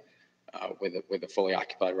site with a fully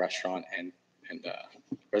occupied restaurant and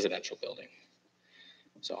residential building.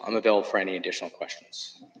 So I'm available for any additional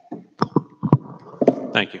questions.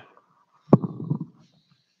 Thank you.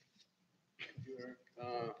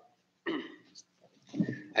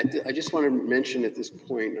 I just want to mention at this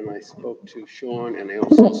point, and I spoke to Sean, and I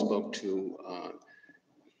also spoke to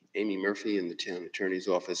Amy Murphy in the town attorney's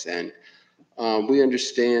office, and we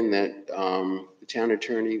understand that the town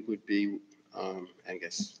attorney would be, I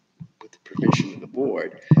guess, with the permission of the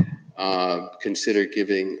board, consider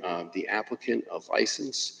giving the applicant a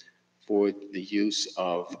license for the use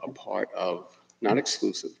of a part of, not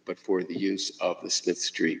exclusive, but for the use of the Smith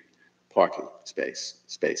Street parking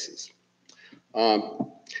spaces.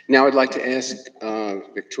 Now I'd like to ask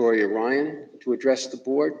Victoria Ryan to address the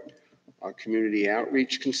board, our community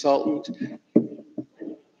outreach consultant.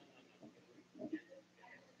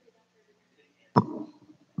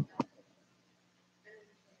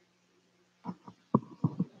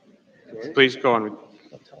 Please go on.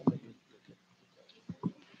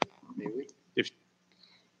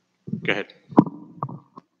 Go ahead.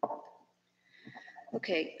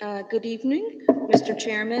 Okay, good evening, Mr.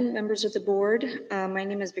 Chairman, members of the board. My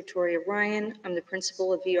name is Victoria Ryan. I'm the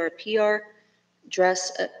principal of VRPR,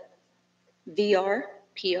 address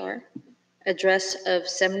address of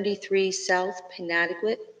 73 South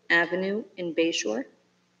Pennaguet Avenue in Bayshore.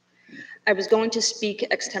 I was going to speak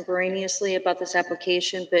extemporaneously about this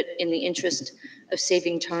application, but in the interest of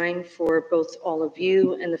saving time for both all of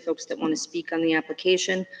you and the folks that want to speak on the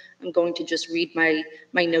application, I'm going to just read my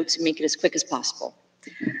notes and make it as quick as possible.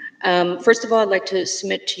 First of all, I'd like to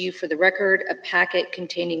submit to you for the record a packet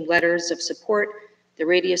containing letters of support, the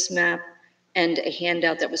radius map, and a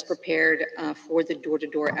handout that was prepared for the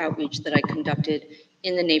door-to-door outreach that I conducted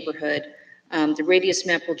in the neighborhood. The radius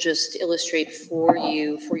map will just illustrate for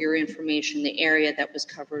you, for your information, the area that was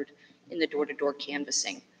covered in the door-to-door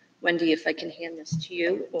canvassing. Wendy, if I can hand this to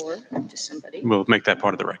you or to somebody. We'll make that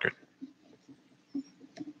part of the record.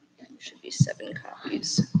 Should be 7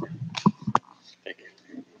 copies.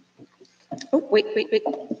 Oh, wait.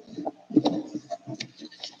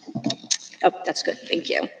 Oh, that's good. Thank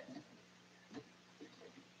you.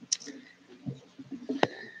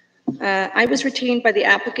 I was retained by the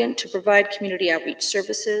applicant to provide community outreach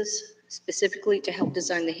services, specifically to help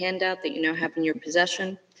design the handout that you now have in your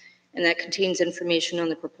possession, and that contains information on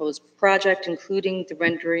the proposed project, including the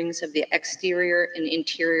renderings of the exterior and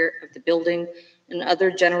interior of the building and other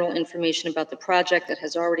general information about the project that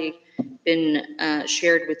has already been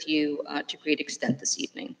shared with you to great extent this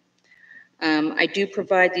evening. I do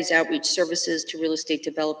provide these outreach services to real estate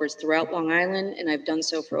developers throughout Long Island, and I've done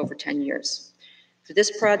so for over 10 years. For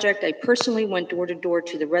this project, I personally went door to door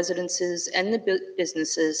to the residences and the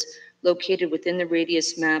businesses located within the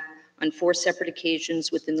radius map on 4 separate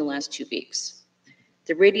occasions within the last 2 weeks.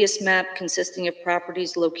 The radius map, consisting of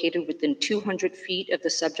properties located within 200 feet of the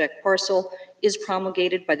subject parcel, is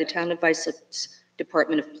promulgated by the Town of Islip's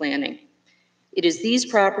Department of Planning. It is these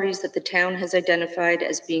properties that the town has identified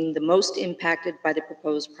as being the most impacted by the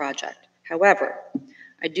proposed project. However,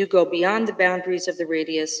 I do go beyond the boundaries of the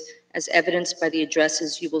radius, as evidenced by the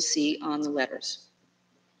addresses you will see on the letters.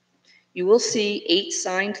 You will see 8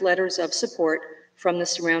 signed letters of support from the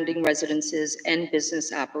surrounding residences and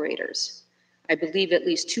business operators. I believe at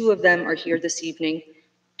least 2 of them are here this evening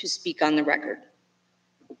to speak on the record.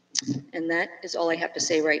 And that is all I have to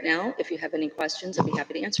say right now. If you have any questions, I'll be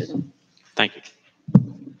happy to answer them. Thank you.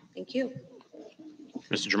 Thank you.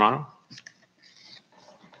 Mr. Germano?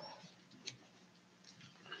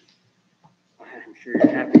 I'm sure you're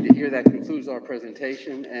happy to hear. That concludes our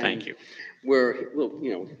presentation. And Thank you.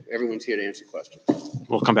 Everyone's here to answer questions.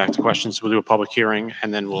 We'll come back to questions. We'll do a public hearing,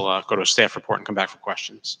 and then we'll go to a staff report and come back for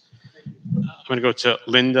questions. I'm going to go to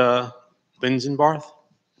Linda Linzenbarth.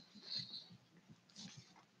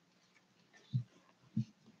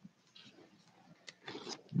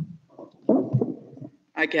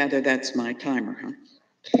 I gather that's my timer, huh?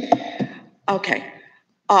 Okay.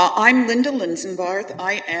 I'm Linda Linzenbarth.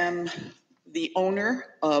 I am the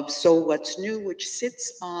owner of So What's New, which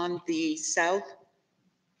sits on the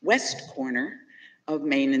southwest corner of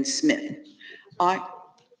Main and Smith.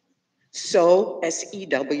 So,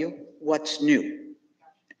 S-E-W, What's New.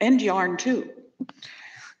 And yarn, too.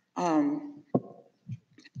 I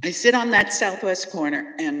sit on that southwest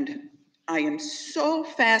corner, and I am so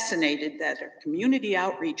fascinated that a community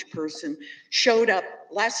outreach person showed up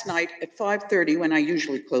last night at 5:30 when I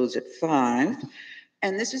usually close at 5.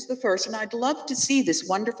 And this is the first, and I'd love to see this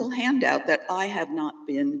wonderful handout that I have not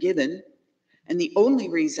been given. And the only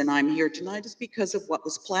reason I'm here tonight is because of what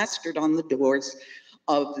was plastered on the doors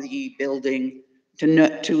of the building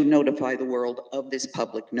to notify the world of this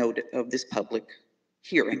public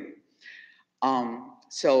hearing.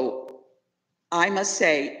 So I must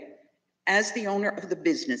say, as the owner of the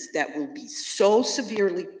business that will be so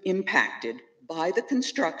severely impacted by the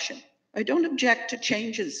construction, I don't object to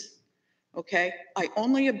changes, okay? I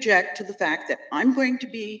only object to the fact that I'm going to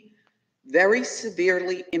be very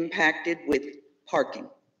severely impacted with parking.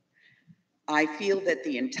 I feel that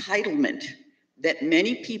the entitlement that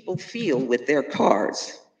many people feel with their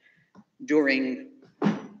cars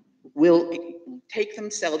will take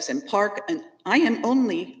themselves and park, and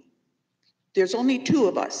there's only 2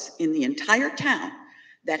 of us in the entire town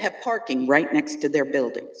that have parking right next to their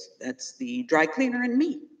buildings. That's the dry cleaner and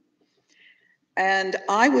me. And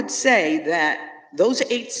I would say that those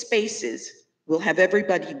 8 spaces will have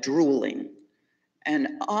everybody drooling.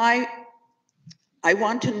 And I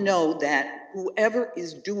want to know that whoever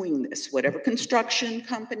is doing this, whatever construction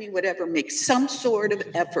company, whatever, makes some sort of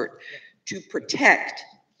effort to protect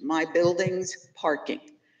my building's parking.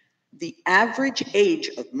 The average age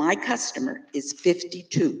of my customer is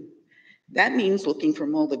 52. That means, looking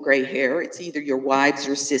from all the gray hair, it's either your wives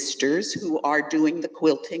or sisters who are doing the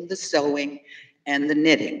quilting, the sewing, and the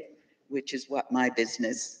knitting, which is what my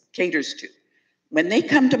business caters to. When they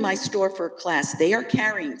come to my store for a class, they are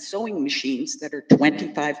carrying sewing machines that are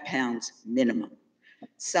 25 pounds minimum.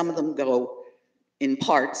 Some of them go in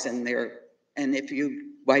parts, and if your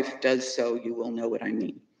wife does so, you will know what I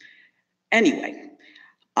mean. Anyway,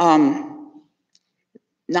 not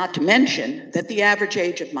to mention that the average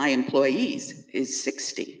age of my employees is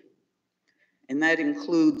 60, and that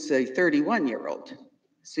includes a 31-year-old.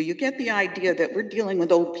 So you get the idea that we're dealing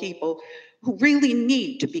with old people who really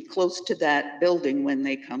need to be close to that building when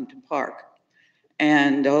they come to park.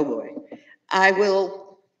 And oh boy, I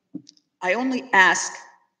only ask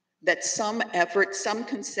that some effort, some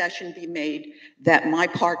concession be made that my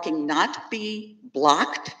parking not be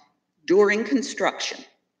blocked during construction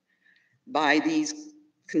by these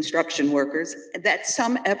construction workers, that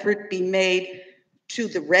some effort be made to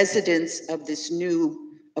the residents of this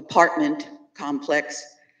new apartment complex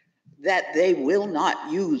that they will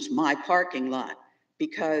not use my parking lot,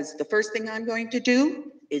 because the first thing I'm going to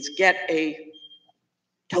do is get a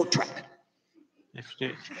tow truck.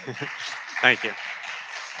 Thank you.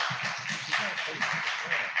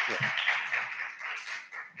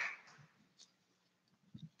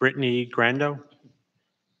 Brittany Grando.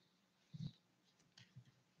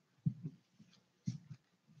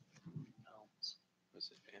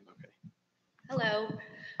 Hello,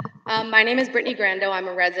 my name is Brittany Grando. I'm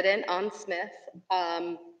a resident on Smith,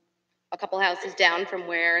 a couple houses down from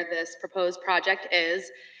where this proposed project is.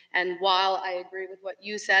 And while I agree with what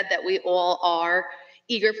you said, that we all are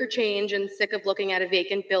eager for change and sick of looking at a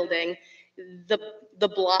vacant building, the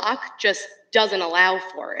block just doesn't allow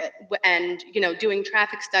for it. And, you know, doing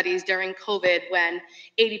traffic studies during COVID when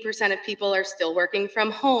 80% of people are still working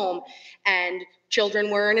from home and children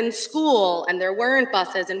weren't in school and there weren't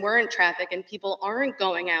buses and weren't traffic and people aren't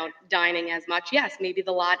going out dining as much. Yes, maybe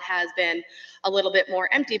the lot has been a little bit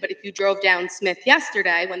more empty, but if you drove down Smith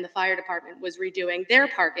yesterday when the fire department was redoing their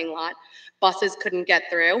parking lot, buses couldn't get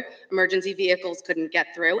through, emergency vehicles couldn't get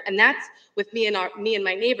through. And that's with me and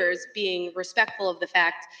my neighbors being respectful of the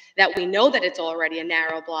fact that we know that it's already a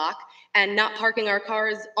narrow block and not parking our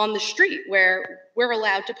cars on the street where we're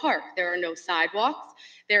allowed to park. There are no sidewalks,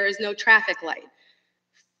 there is no traffic light.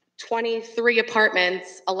 23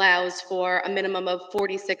 apartments allows for a minimum of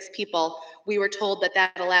 46 people. We were told that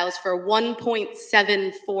that allows for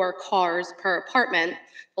 1.74 cars per apartment.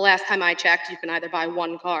 The last time I checked, you can either buy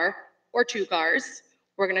one car or two cars.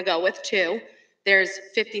 We're gonna go with two. There's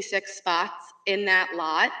 56 spots in that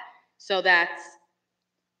lot. So that's,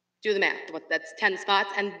 do the math, that's 10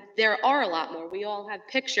 spots. And there are a lot more. We all have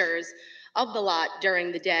pictures of the lot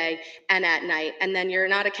during the day and at night. And then you're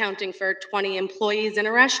not accounting for 20 employees in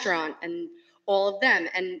a restaurant and all of them.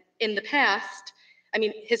 And in the past, I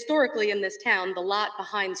mean, historically in this town, the lot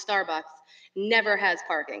behind Starbucks never has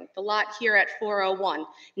parking. The lot here at 401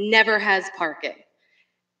 never has parking.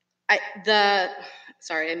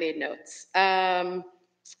 Sorry, I made notes.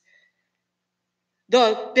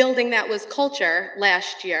 The building that was Culture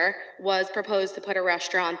last year was proposed to put a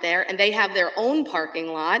restaurant there, and they have their own parking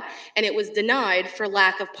lot, and it was denied for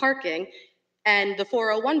lack of parking. And the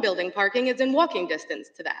 401 building parking is in walking distance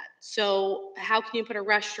to that. So how can you put a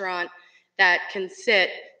restaurant that can sit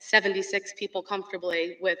 76 people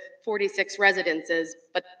comfortably with 46 residences,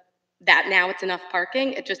 but that now it's enough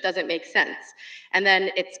parking? It just doesn't make sense. And then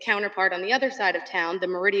its counterpart on the other side of town, the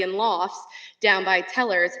Meridian Lofts down by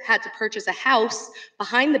Tellers, had to purchase a house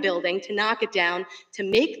behind the building to knock it down to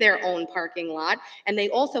make their own parking lot. And they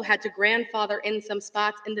also had to grandfather in some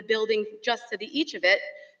spots in the building just to the east of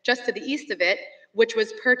it, which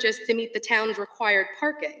was purchased to meet the town's required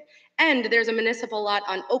parking. And there's a municipal lot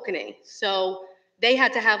on Okaney. So they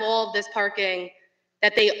had to have all of this parking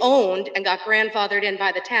that they owned and got grandfathered in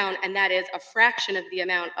by the town, and that is a fraction of the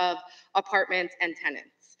amount of apartments and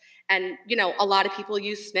tenants. And, you know, a lot of people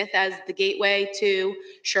use Smith as the gateway to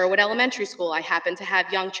Sherwood Elementary School. I happen to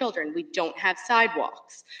have young children. We don't have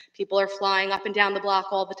sidewalks. People are flying up and down the block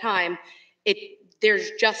all the time. There's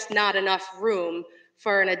just not enough room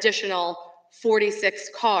for an additional 46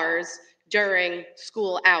 cars during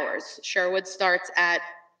school hours. Sherwood starts at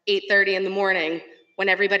 8:30 in the morning when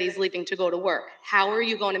everybody's leaving to go to work. How are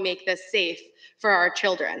you going to make this safe for our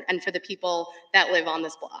children and for the people that live on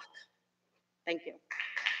this block? Thank you.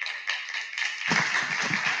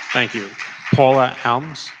 Thank you. Paula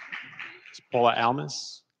Alms. Paula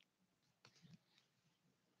Almas.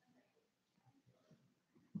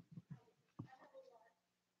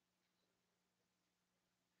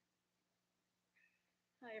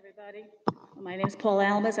 Hi, everybody. My name is Paula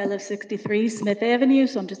Almas. I live 63 Smith Avenue,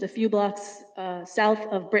 so I'm just a few blocks south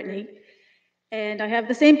of Brittany. And I have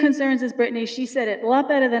the same concerns as Brittany. She said it a lot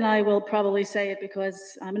better than I will probably say it because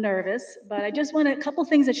I'm nervous. But I just want a couple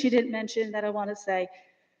things that she didn't mention that I want to say.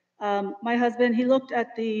 My husband, he looked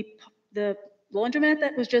at the laundromat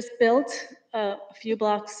that was just built a few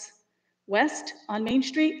blocks west on Main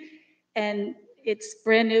Street, and it's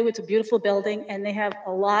brand new. It's a beautiful building, and they have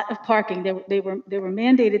a lot of parking. They were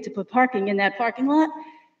mandated to put parking in that parking lot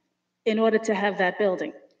in order to have that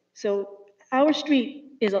building. So our street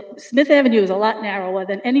Smith Avenue is a lot narrower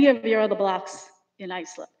than any of your other blocks in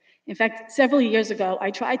Islip. In fact, several years ago,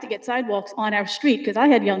 I tried to get sidewalks on our street because I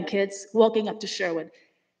had young kids walking up to Sherwood.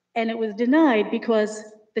 And it was denied because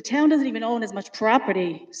the town doesn't even own as much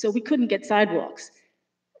property, so we couldn't get sidewalks.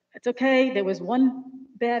 It's okay. There was one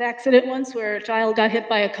bad accident once where a child got hit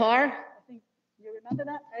by a car. I think you remember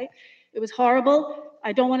that, right? It was horrible.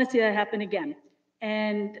 I don't want to see that happen again.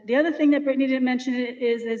 And the other thing that Brittany didn't mention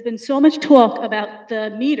is there's been so much talk about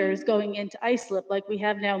the meters going into Islip like we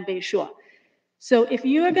have now in Bay Shore. So if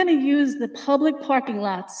you are going to use the public parking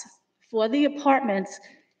lots for the apartments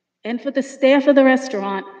and for the staff of the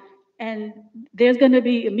restaurant, and there's going to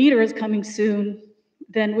be meters coming soon,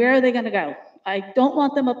 then where are they going to go? I don't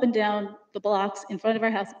want them up and down the blocks in front of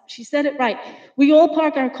our house. She said it right. We all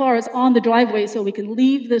park our cars on the driveway so we can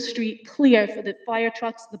leave the street clear for the fire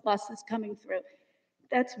trucks, the buses coming through.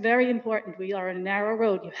 That's very important. We are on a narrow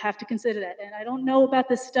road. You have to consider that. And I don't know about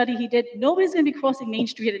the study he did. Nobody's going to be crossing Main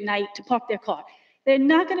Street at night to park their car. They're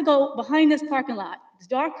not going to go behind this parking lot. It's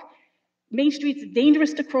dark. Main Street's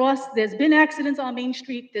dangerous to cross. There's been accidents on Main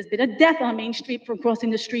Street. There's been a death on Main Street from crossing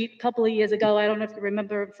the street a couple of years ago. I don't know if you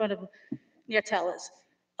remember, in front of near Tellers.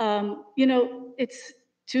 It's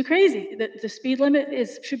too crazy. The speed limit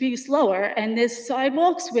should be slower, and there's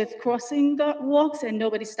sidewalks with crossing walks, and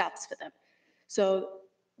nobody stops for them. So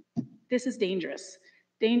this is dangerous.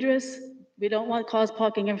 Dangerous. We don't want cars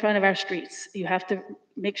parking in front of our streets. You have to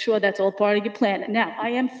make sure that's all part of your plan. Now, I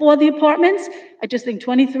am for the apartments. I just think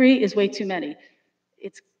 23 is way too many.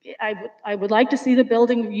 I would like to see the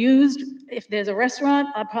building used. If there's a restaurant,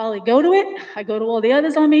 I'll probably go to it. I go to all the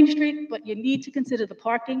others on Main Street, but you need to consider the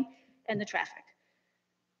parking and the traffic.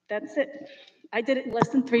 That's it. I did it in less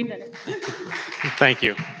than 3 minutes. Thank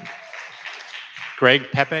you. Greg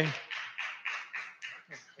Pepe?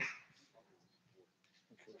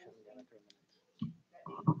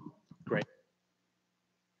 Great.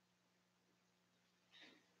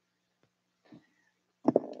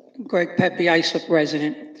 Greg Pepe, Islip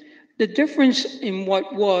resident. The difference in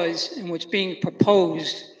what was and what's being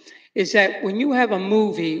proposed is that when you have a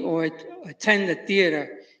movie or attend the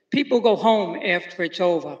theater, people go home after it's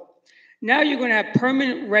over. Now you're going to have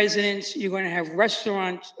permanent residents, you're going to have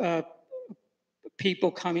restaurant people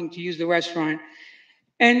coming to use the restaurant,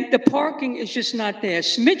 and the parking is just not there.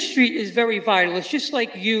 Smith Street is very vital. It's just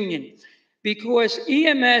like Union, because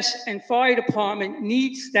EMS and fire department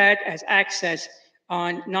needs that as access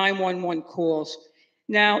on 911 calls.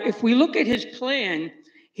 Now, if we look at his plan,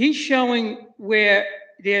 he's showing where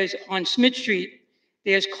there's, on Smith Street,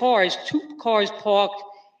 there's two cars parked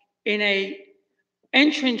in a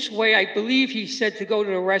entranceway, I believe he said, to go to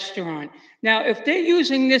the restaurant. Now, if they're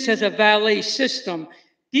using this as a valet system,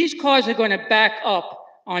 these cars are going to back up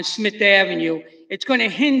on Smith Avenue. It's going to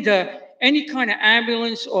hinder any kind of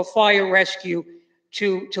ambulance or fire rescue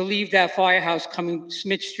to leave that firehouse coming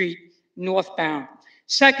Smith Street northbound.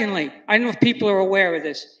 Secondly, I don't know if people are aware of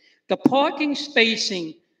this, the parking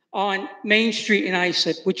spacing on Main Street in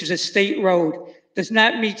Islip, which is a state road, does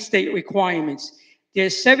not meet state requirements.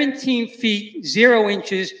 There's 17 feet, 0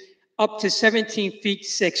 inches, up to 17 feet,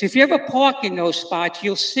 6. If you ever park in those spots,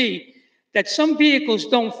 you'll see that some vehicles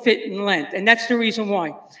don't fit in length, and that's the reason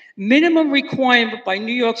why. Minimum requirement by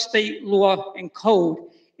New York State law and code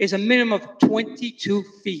is a minimum of 22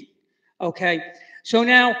 feet, okay? So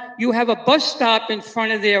now you have a bus stop in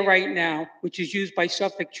front of there right now, which is used by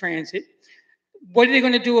Suffolk Transit. What are they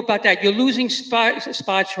going to do about that? You're losing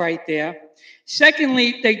spots right there.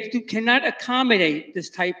 Secondly, they cannot accommodate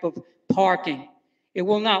this type of parking. It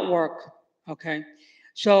will not work, okay?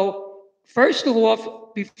 So first of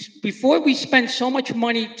all, before we spend so much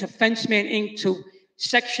money to Fenceman Inc. to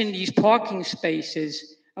section these parking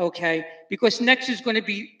spaces, okay, because next is going to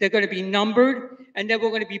be, they're going to be numbered, and then we're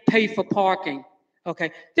going to be paid for parking,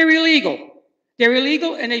 okay? They're illegal. They're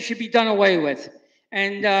illegal, and they should be done away with.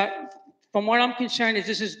 And from what I'm concerned, is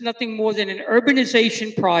this is nothing more than an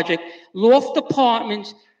urbanization project. Loft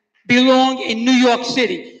apartments belong in New York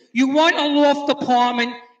City. You want a loft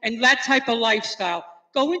apartment and that type of lifestyle,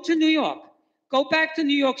 go into New York. Go back to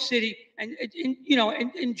New York City and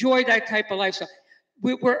enjoy that type of lifestyle.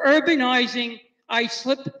 We're urbanizing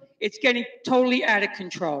Islip. It's getting totally out of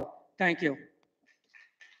control. Thank you.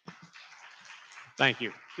 Thank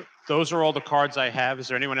you. Those are all the cards I have. Is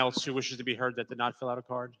there anyone else who wishes to be heard that did not fill out a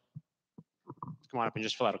card? Come on up and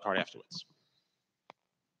just fill out a card afterwards.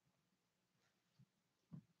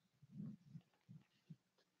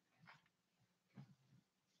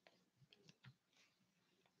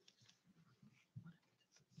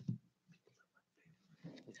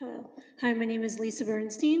 Hello. Hi, my name is Lisa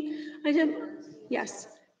Bernstein. I have, yes,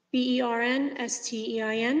 Bernstein.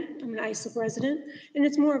 I'm an Islip resident, and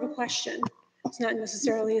it's more of a question. It's not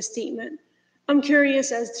necessarily a statement. I'm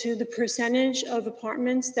curious as to the percentage of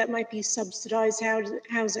apartments that might be subsidized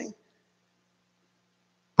housing.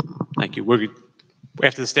 Thank you.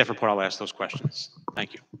 After the staff report, I'll ask those questions.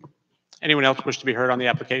 Thank you. Anyone else wish to be heard on the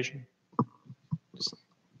application?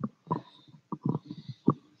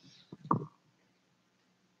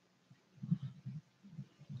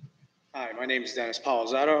 Hi, my name is Dennis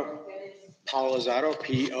Palizzato. Palizzato,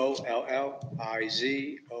 P-O-L-L-I-Z-O-T-T-O.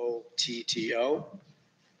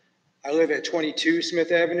 I live at 22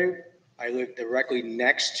 Smith Avenue. I live directly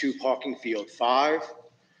next to Parking Field 5.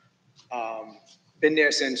 Been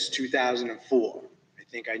there since 2004. I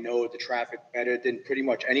think I know the traffic better than pretty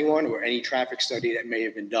much anyone or any traffic study that may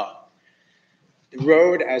have been done. The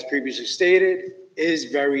road, as previously stated, is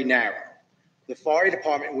very narrow. The fire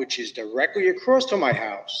department, which is directly across from my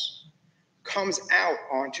house, comes out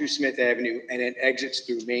onto Smith Avenue and then exits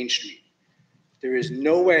through Main Street. There is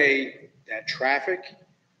no way that traffic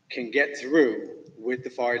can get through with the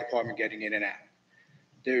fire department getting in and out.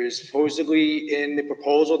 There is supposedly in the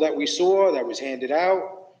proposal that we saw that was handed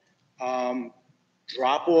out,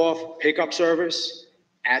 drop-off pickup service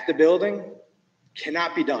at the building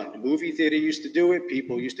cannot be done. The movie theater used to do it.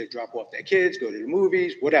 People used to drop off their kids, go to the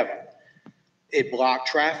movies, whatever. It blocked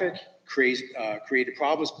traffic, created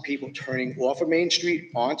problems, people turning off of Main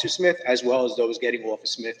Street onto Smith, as well as those getting off of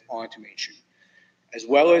Smith onto Main Street, as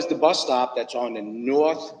well as the bus stop that's on the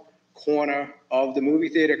north corner of the movie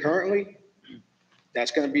theater currently.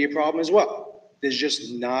 That's going to be a problem as well. There's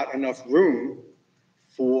just not enough room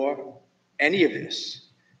for any of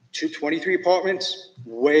this. 23 apartments,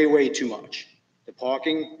 way, way too much. The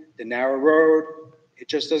parking, the narrow road, it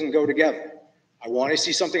just doesn't go together. I want to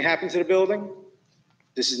see something happen to the building.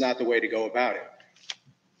 This is not the way to go about it.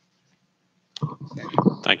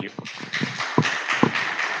 Thank you.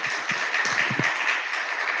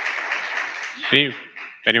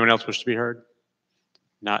 Anyone else wish to be heard?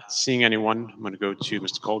 Not seeing anyone, I'm going to go to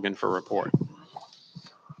Mr. Colgan for a report.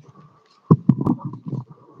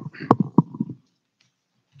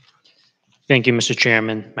 Thank you, Mr.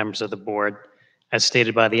 Chairman, members of the board. As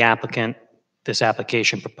stated by the applicant, this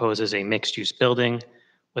application proposes a mixed-use building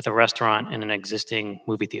with a restaurant and an existing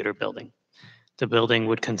movie theater building. The building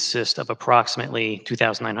would consist of approximately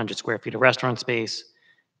 2,900 square feet of restaurant space,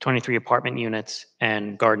 23 apartment units,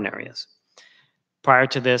 and garden areas. Prior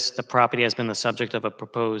to this, the property has been the subject of a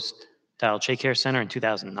proposed child care center in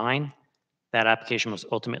 2009. That application was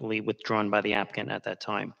ultimately withdrawn by the applicant at that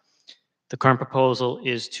time. The current proposal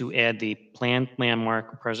is to add the planned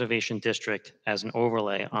landmark preservation district as an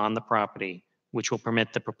overlay on the property, which will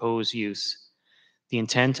permit the proposed use. The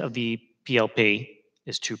intent of the PLP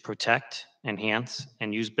is to protect, enhance,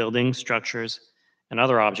 and use buildings, structures, and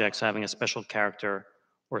other objects having a special character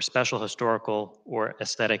or special historical or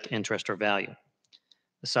aesthetic interest or value.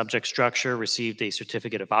 The subject structure received a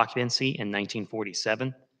certificate of occupancy in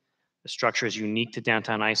 1947. The structure is unique to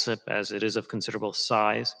downtown Islip as it is of considerable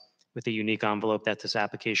size, with a unique envelope that this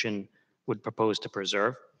application would propose to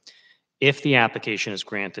preserve. If the application is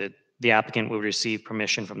granted, the applicant will receive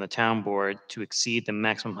permission from the town board to exceed the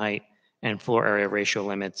maximum height and floor area ratio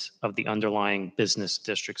limits of the underlying business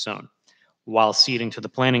district zone, while ceding to the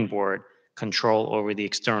planning board control over the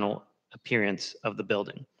external appearance of the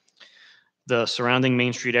building. The surrounding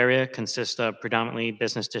Main Street area consists of predominantly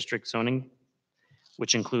business district zoning,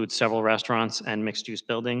 which includes several restaurants and mixed-use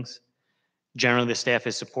buildings. Generally, the staff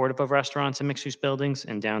is supportive of restaurants and mixed-use buildings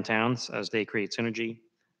in downtowns as they create synergy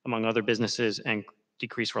among other businesses and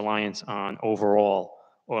decrease reliance on overall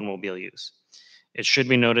automobile use. It should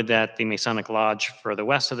be noted that the Masonic Lodge further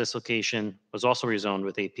west of this location was also rezoned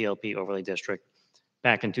with a PLP overlay district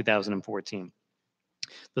back in 2014.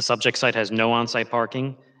 The subject site has no on-site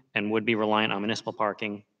parking and would be reliant on municipal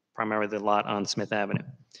parking, primarily the lot on Smith Avenue.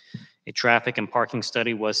 A traffic and parking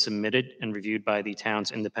study was submitted and reviewed by the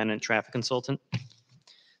town's independent traffic consultant.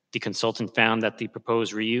 The consultant found that the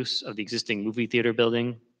proposed reuse of the existing movie theater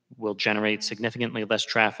building will generate significantly less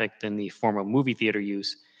traffic than the former movie theater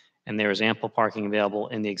use, and there is ample parking available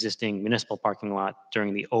in the existing municipal parking lot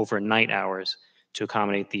during the overnight hours to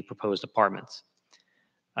accommodate the proposed apartments.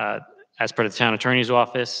 As per the town attorney's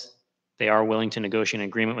office, they are willing to negotiate an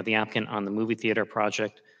agreement with the applicant on the movie theater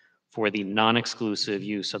project for the non-exclusive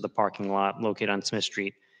use of the parking lot located on Smith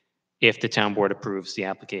Street if the town board approves the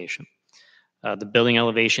application. The building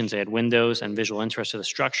elevations add windows and visual interest to the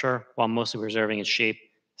structure while mostly preserving its shape,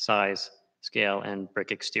 size, scale, and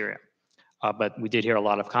brick exterior. But we did hear a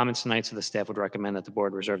lot of comments tonight, so the staff would recommend that the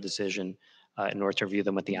board reserve decision in order to review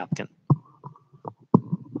them with the applicant.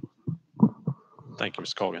 Thank you,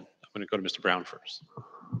 Mr. Colgan. I'm going to go to Mr. Brown first.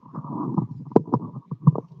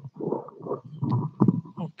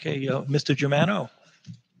 Okay, Mr. Germano.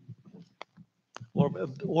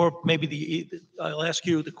 Or maybe I'll ask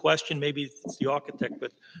you the question, maybe it's the architect,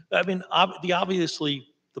 but I mean, obviously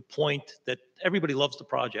the point that everybody loves the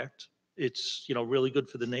project. It's, really good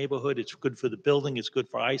for the neighborhood. It's good for the building. It's good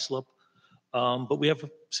for Islip. But we have a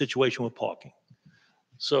situation with parking.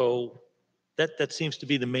 So that seems to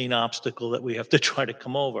be the main obstacle that we have to try to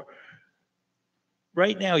come over.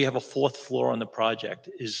 Right now, you have a 4th floor on the project.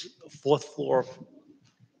 Is a 4th floor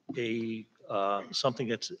something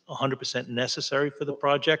that's 100% necessary for the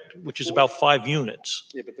project, which is about 5 units?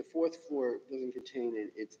 Yeah, but the 4th floor doesn't contain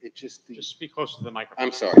it. It just. Just speak close to the microphone.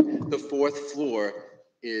 I'm sorry. The 4th floor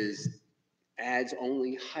adds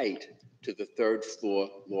only height to the 3rd floor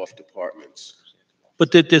loft apartments.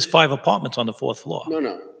 But there's 5 apartments on the 4th floor.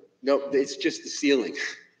 No, it's just the ceiling.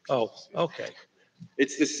 Oh, okay.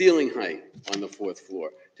 It's the ceiling height on the 4th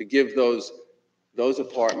floor to give those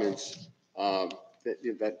apartments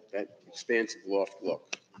that expansive loft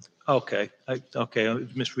look. Okay, I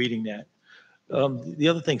was misreading that. The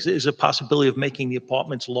other thing is a possibility of making the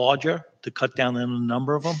apartments larger to cut down on the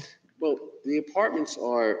number of them? Well, the apartments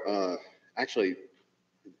are actually,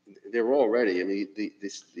 they're already, I mean,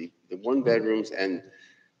 the 1-bedrooms and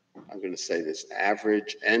I'm going to say this,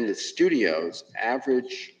 average, and the studios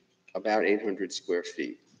average about 800 square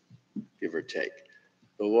feet, give or take.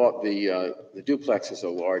 The duplexes are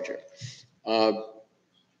larger.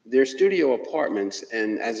 They're studio apartments,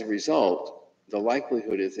 and as a result, the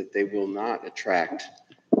likelihood is that they will not attract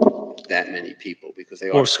that many people because they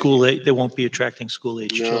are. Or school age, they won't be attracting school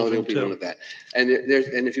age No, children there'll be none too. of that. And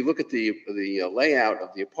if you look at the layout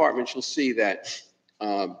of the apartments, you'll see that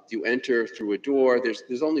you enter through a door.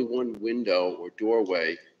 There's only one window or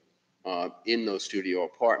doorway in those studio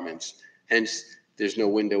apartments. Hence, there's no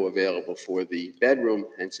window available for the bedroom.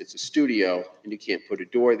 Hence, it's a studio, and you can't put a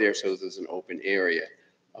door there, so there's an open area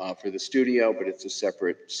for the studio, but it's a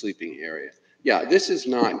separate sleeping area. Yeah, this is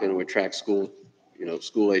not going to attract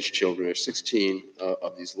school-age children. There's 16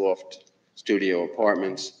 of these loft studio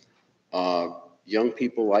apartments. Young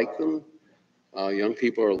people like them. Young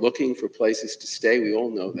people are looking for places to stay. We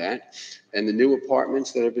all know that. And the new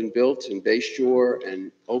apartments that have been built in Bayshore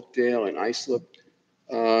and Oakdale and Islip,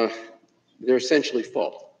 they're essentially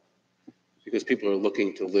full because people are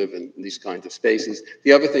looking to live in these kinds of spaces.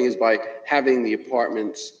 The other thing is by having the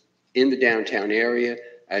apartments in the downtown area,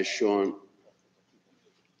 as Sean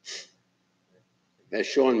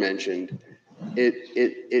mentioned,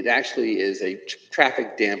 it actually is a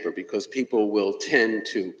traffic damper because people will tend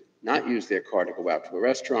to not use their car to go out to a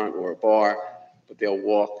restaurant or a bar, but they'll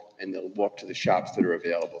walk to the shops that are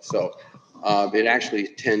available. So it actually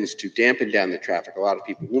tends to dampen down the traffic. A lot of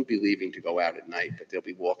people won't be leaving to go out at night, but they'll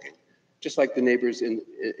be walking, just like the neighbors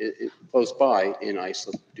close by in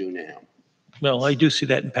Islip do now. Well, I do see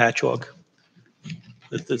that in Patchogue.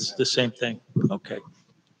 It's the same thing. Okay.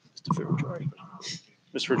 Mr. Ferrari.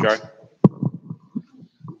 Mr. Rajari.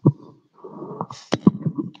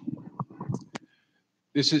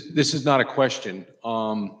 This is not a question.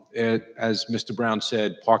 As Mr. Brown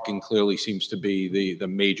said, parking clearly seems to be the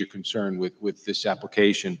major concern with this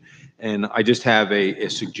application. And I just have a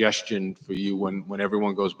suggestion for you when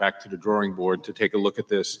everyone goes back to the drawing board to take a look at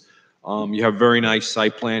this. You have a very nice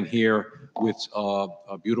site plan here with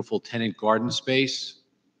a beautiful tenant garden space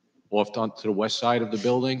off onto the west side of the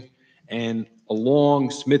building. And along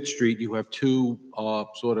Smith Street, you have 2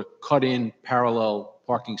 sort of cut-in parallel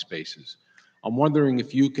parking spaces. I'm wondering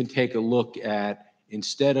if you can take a look at,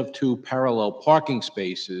 instead of 2 parallel parking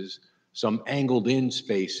spaces, some angled in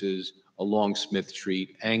spaces along Smith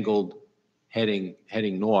Street, angled heading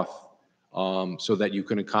north, so that you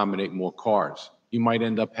can accommodate more cars. You might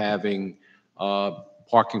end up having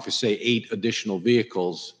parking for, say, 8 additional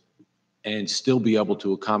vehicles and still be able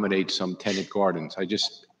to accommodate some tenant gardens. I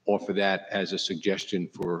just offer that as a suggestion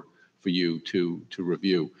for you to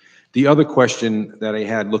review. The other question that I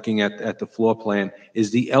had looking at the floor plan,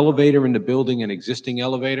 is the elevator in the building an existing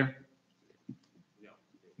elevator?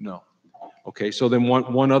 No. Okay, so then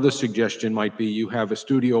one other suggestion might be you have a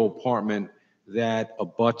studio apartment that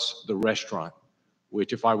abuts the restaurant,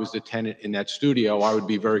 which if I was the tenant in that studio, I would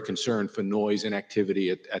be very concerned for noise and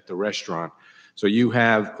activity at the restaurant. So you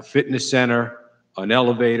have a fitness center, an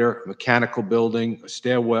elevator, a mechanical building, a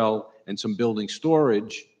stairwell, and some building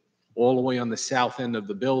storage all the way on the south end of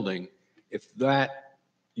the building. If that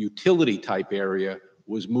utility type area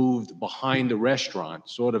was moved behind the restaurant,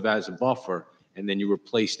 sort of as a buffer, and then you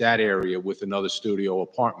replace that area with another studio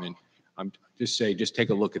apartment, I'm just saying, just take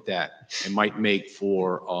a look at that. It might make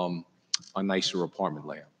for a nicer apartment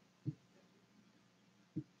layout.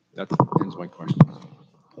 That ends my question.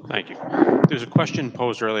 Thank you. There's a question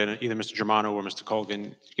posed earlier, and either Mr. Germano or Mr. Colgan.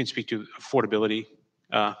 You can speak to affordability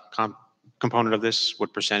component of this.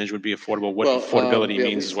 What percentage would be affordable? What affordability yeah,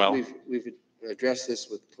 means as well? We've addressed this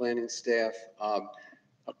with planning staff.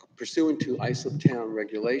 Pursuant to Islip Town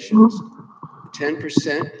regulations,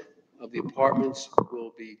 10% of the apartments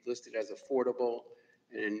will be listed as affordable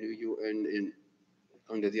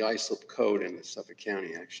under the Islip code in Suffolk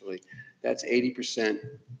County, actually. That's 80%.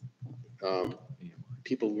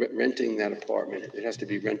 People renting that apartment, it has to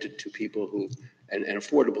be rented to people who, and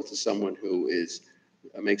affordable to someone who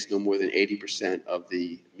makes no more than 80% of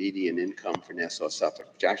the median income for Nassau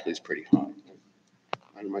Suffolk, which actually is pretty high.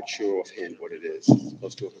 I'm not sure offhand what it is. It's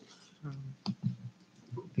close to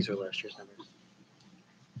These are last year's numbers.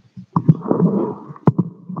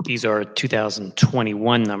 These are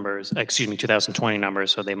 2021 numbers, excuse me, 2020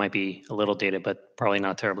 numbers, so they might be a little dated, but probably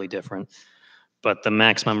not terribly different. But the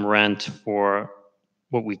maximum rent for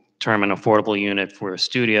what we term an affordable unit for a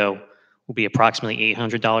studio will be approximately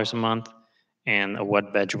 $800 a month, and a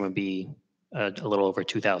one bedroom would be a little over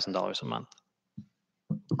 $2,000 a month.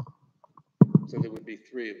 So there would be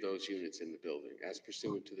 3 of those units in the building as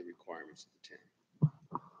pursuant to the requirements of the town.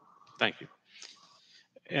 Thank you.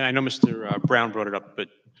 And I know Mr. Brown brought it up, but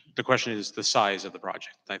the question is the size of the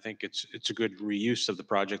project. I think it's a good reuse of the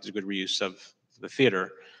project, it's a good reuse of the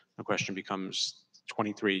theater. The question becomes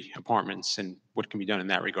 23 apartments and what can be done in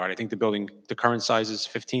that regard. I think the building, the current size is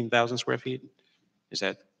 15,000 square feet. Is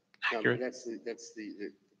that accurate? No, that's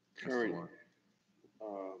the current.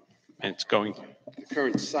 And it's going. The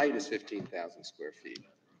current site is 15,000 square feet,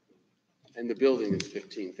 and the building is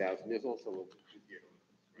 15,000. There's also,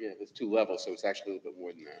 there's 2 levels, so it's actually a little bit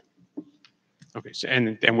more than that. Okay, so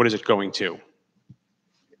and what is it going to?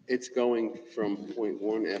 It's going from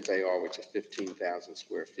 0.1 FAR, which is 15,000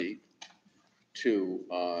 square feet, to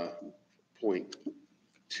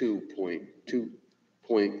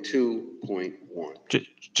 0.2.1.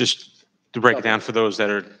 Just to break it down for those that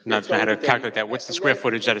are not know how to calculate that, what's the square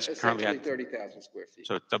footage that it's currently at? 30,000 square feet.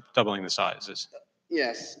 So doubling the sizes.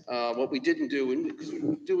 Yes, what we didn't do, and because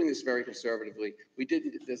we're doing this very conservatively, we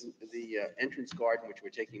didn't, there's the entrance garden, which we're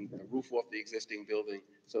taking the roof off the existing building,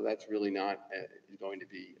 so that's really not going to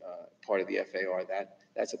be part of the FAR.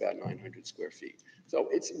 That's about 900 square feet. So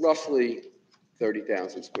it's roughly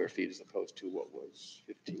 30,000 square feet as opposed to what was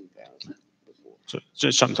 15,000 before. So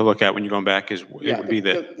just something to look at when you're going back is, it would be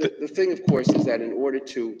the thing, of course, is that in order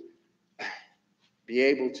to be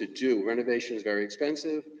able to do, renovation is very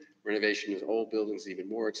expensive. Renovation of old buildings is even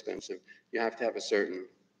more expensive. You have to have a certain,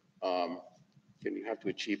 you have to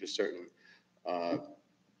achieve a certain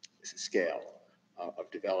scale of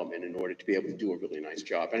development in order to be able to do a really nice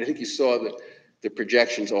job. And I think you saw that the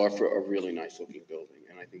projections are for a really nice looking building.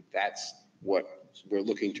 And I think that's what we're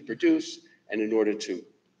looking to produce. And in order to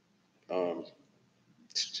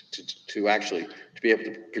actually be able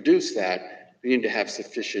to produce that, we need to have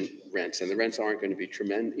sufficient rents, and the rents aren't going to be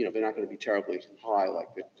tremendous. They're not going to be terribly high. Like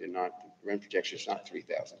they're not. The rent projection is not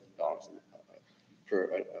 $3,000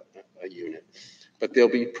 for a unit, but they'll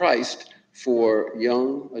be priced for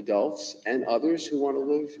young adults and others who want to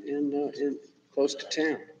live in close to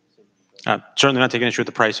town. Certainly not taking issue with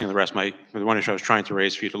the pricing of the rest. The one issue I was trying to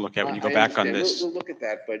raise for you to look at when you go back on this. We'll look at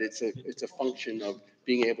that, but it's a function of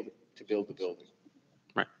being able to build the building.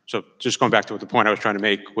 Right. So just going back to the point I was trying to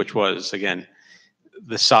make, which was, again,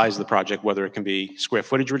 the size of the project, whether it can be square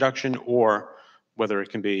footage reduction or whether it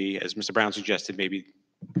can be, as Mr. Brown suggested, maybe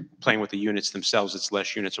playing with the units themselves, it's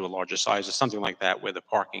less units of a larger size or something like that where the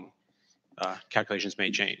parking calculations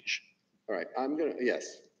may change. All right.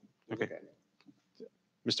 Yes. Okay.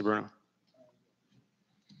 Mr. Bruno.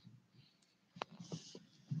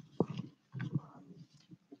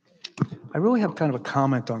 I really have kind of a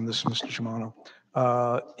comment on this, Mr. Germano.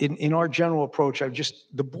 In our general approach,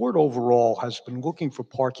 the board overall has been looking for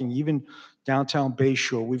parking, even downtown Bay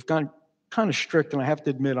Shore. We've gone kind of strict, and I have to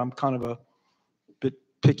admit, I'm kind of a bit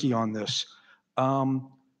picky on this.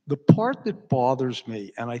 The part that bothers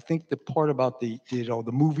me, and I think the part about the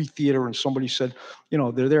movie theater, and somebody said,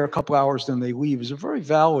 they're there a couple hours, then they leave, is a very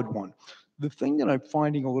valid one. The thing that I'm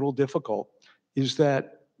finding a little difficult is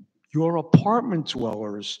that your apartment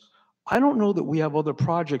dwellers, I don't know that we have other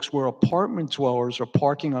projects where apartment dwellers are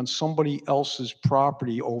parking on somebody else's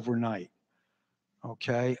property overnight.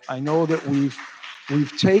 Okay, I know that we've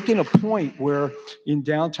taken a point where in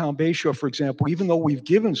downtown Bay Shore, for example, even though we've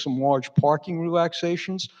given some large parking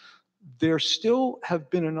relaxations, there still have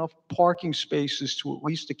been enough parking spaces to at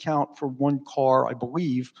least account for one car, I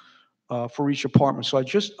believe, for each apartment. So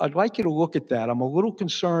I'd like you to look at that. I'm a little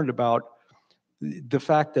concerned about the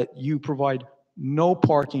fact that you provide no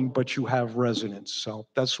parking, but you have residents. So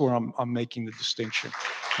that's where I'm making the distinction.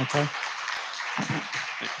 Okay?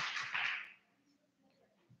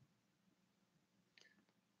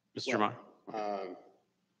 Mr. Jermon.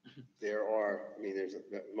 There are, I mean, there's a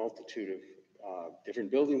multitude of different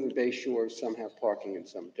buildings in Bay Shore. Some have parking and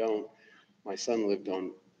some don't. My son lived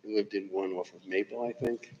in one off of Maple, I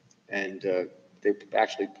think, and they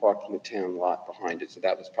actually parked in the town lot behind it. So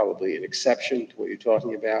that was probably an exception to what you're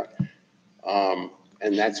talking about.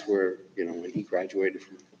 And that's where, you know, when he graduated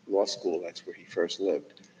from law school, that's where he first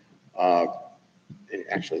lived. And he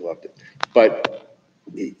actually loved it. But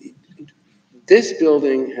this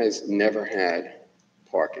building has never had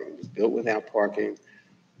parking. It was built without parking.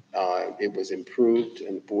 It was improved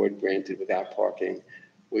and the board granted without parking,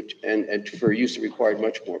 which, and for use it required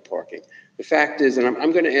much more parking. The fact is, and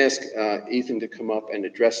I'm going to ask Ethan to come up and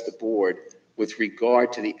address the board with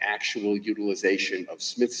regard to the actual utilization of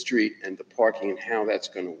Smith Street and the parking and how that's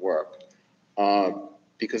going to work.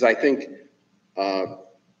 Because I think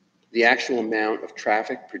the actual amount of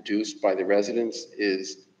traffic produced by the residents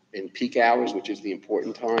is in peak hours, which is the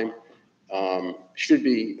important time, should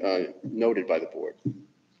be noted by the board.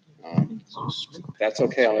 That's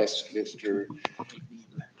okay. I'll ask Mr.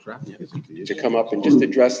 to come up and just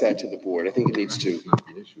address that to the board. I think it needs to.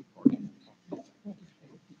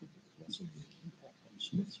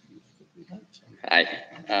 Hi.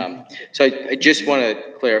 So I just want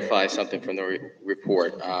to clarify something from the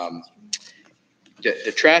report.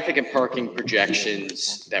 The traffic and parking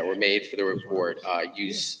projections that were made for the report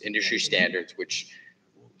use industry standards, which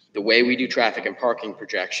the way we do traffic and parking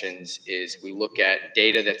projections is we look at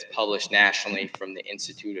data that's published nationally from the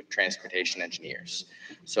Institute of Transportation Engineers.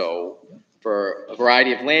 So for a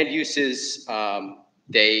variety of land uses,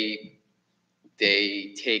 they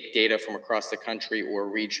take data from across the country or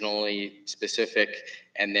regionally specific,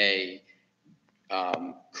 and they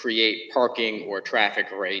create parking or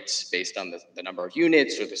traffic rates based on the number of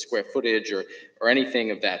units or the square footage or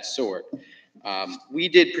anything of that sort. We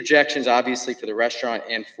did projections, obviously, for the restaurant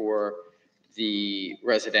and for the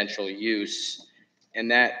residential use.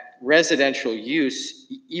 And that residential use,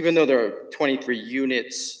 even though there are 23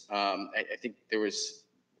 units, I think there was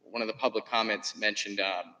one of the public comments mentioned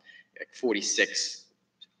like 46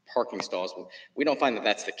 parking stalls. We don't find that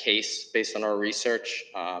that's the case based on our research.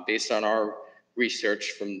 Based on our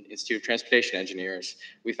research from Institute of Transportation Engineers,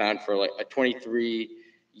 we found for like a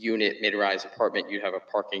 23-unit mid-rise apartment, you'd have a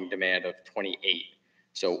parking demand of 28.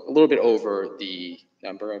 So a little bit over the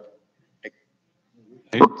number of.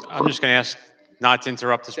 I'm just going to ask not to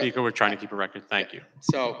interrupt the speaker. We're trying to keep a record. Thank you.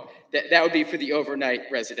 So that would be for the overnight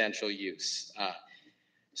residential use.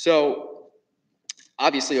 So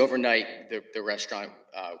obviously overnight, the restaurant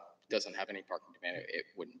doesn't have any parking demand. It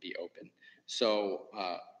wouldn't be open. So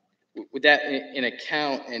with that in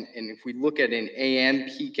account, and if we look at an AM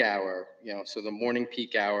peak hour, you know, so the morning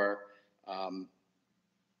peak hour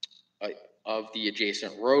of the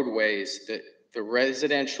adjacent roadways, the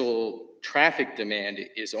residential traffic demand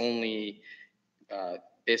is only,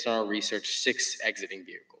 based on our research, 6 exiting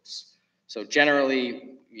vehicles. So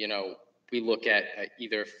generally, you know, we look at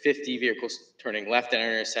either 50 vehicles turning left at an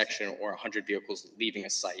intersection or 100 vehicles leaving a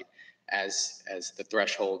site as the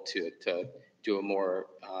threshold to do a more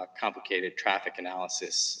complicated traffic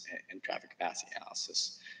analysis and traffic capacity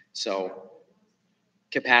analysis. So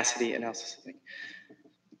capacity analysis, I think.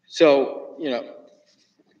 So, you know,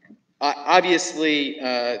 obviously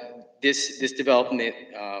this development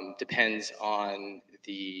depends on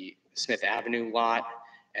the Smith Avenue lot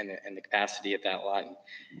and the capacity of that lot.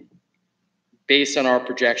 Based on our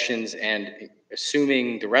projections and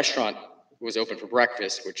assuming the restaurant was open for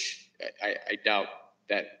breakfast, which I doubt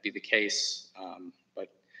that be the case, but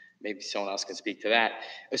maybe someone else can speak to that.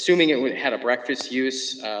 Assuming it had a breakfast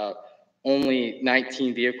use, only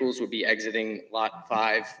 19 vehicles would be exiting lot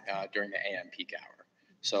 5 during the AM peak hour.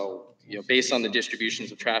 So, you know, based on the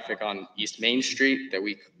distributions of traffic on East Main Street that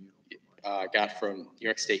we got from New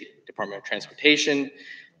York State Department of Transportation,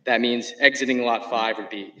 that means exiting lot 5 would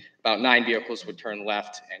be about 9 vehicles would turn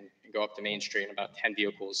left and go up to Main Street, and about 10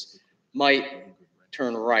 vehicles might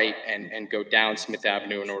turn right and go down Smith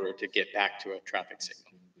Avenue in order to get back to a traffic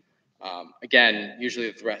signal. Again,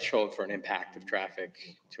 usually the threshold for an impact of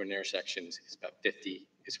traffic to an intersection is about 50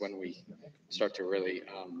 is when we start to really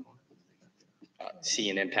see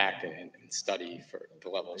an impact and study for the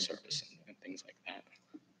level of service and things like that.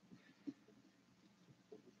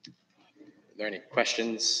 Are there any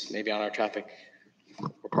questions maybe on our traffic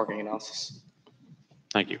or parking analysis?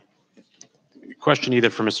 Thank you. question either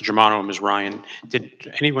for Mr. Germano or Ms. Ryan.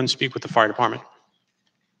 Did anyone speak with the fire department?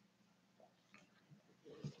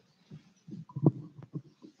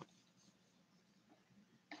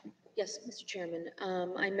 Yes, Mr. Chairman.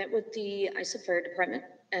 I met with the ISA Fire Department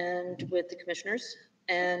and with the commissioners,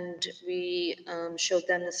 and we showed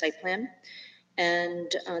them the site plan.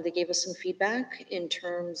 And they gave us some feedback in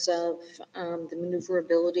terms of the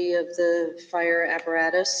maneuverability of the fire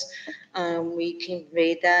apparatus. We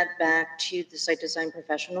conveyed that back to the site design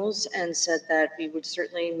professionals and said that we would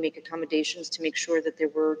certainly make accommodations to make sure that there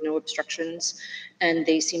were no obstructions, and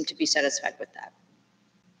they seemed to be satisfied with that.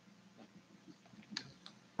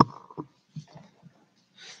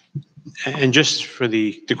 And just for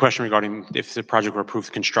the question regarding if the project were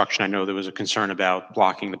approved construction, I know there was a concern about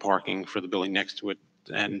blocking the parking for the building next to it.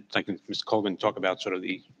 And I can, Mr. Colvin, talk about sort of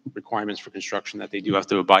the requirements for construction that they do have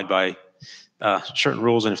to abide by certain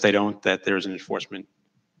rules. And if they don't, that there's an enforcement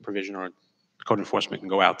provision or code enforcement can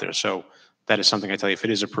go out there. So that is something I tell you, if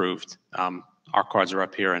it is approved, our cards are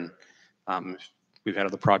up here. And we've had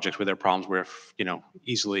other projects where there are problems where,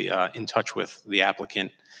 easily in touch with the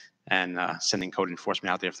applicant and sending code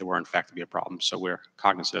enforcement out there if there were in fact to be a problem. So we're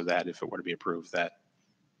cognizant of that if it were to be approved, that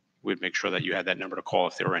we'd make sure that you had that number to call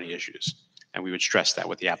if there were any issues. And we would stress that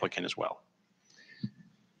with the applicant as well.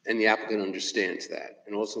 And the applicant understands that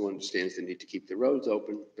and also understands the need to keep the road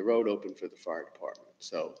open for the fire department.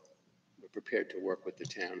 So we're prepared to work with the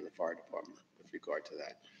town and the fire department with regard to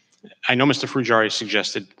that. I know Mr. Frugieri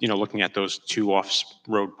suggested, looking at those two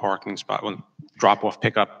off-road parking spot, drop-off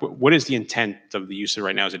pickup. What is the intent of the use of it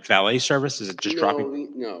right now? Is it valet service? Is it just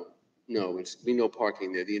dropping? No, it's no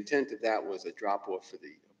parking there. The intent of that was a drop-off for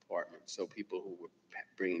the apartment, so people who were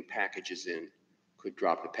bringing packages in could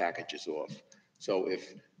drop the packages off. So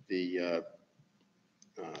if the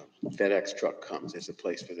FedEx truck comes, there's a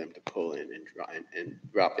place for them to pull in and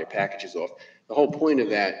drop their packages off. The whole point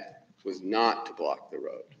of that was not to block the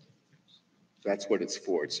road. That's what it's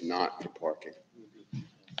for. It's not for parking.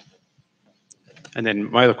 And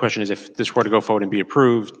then my other question is, if this were to go forward and be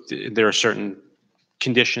approved, there are certain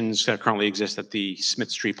conditions that currently exist at the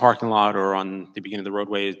Smith Street parking lot or on the beginning of the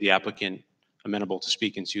roadway. Is the applicant amenable to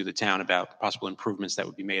speaking to the town about possible improvements that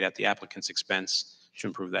would be made at the applicant's expense to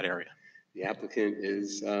improve that area? The applicant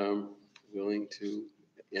is willing to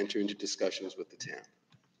enter into discussions with the town.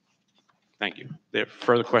 Thank you. There are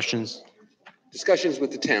further questions? Discussions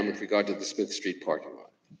with the town with regard to the Smith Street parking lot.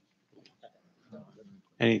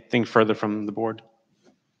 Anything further from the board?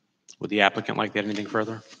 Would the applicant like to add anything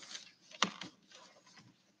further?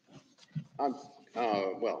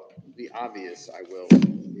 Well, the obvious, I will,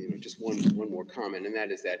 just one more comment, and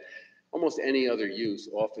that is that almost any other use,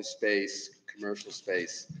 office space, commercial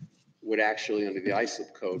space, would actually, under the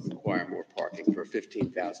ISIP code, require more parking for a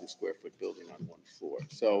 15,000 square foot building on one floor.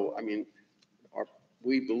 So,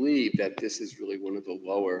 we believe that this is really one of the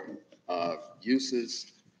lower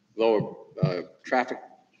traffic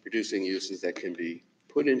producing uses that can be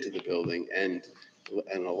put into the building and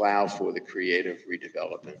allow for the creative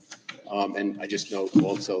redevelopment. And I just note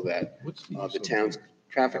also that the town's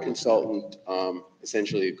traffic consultant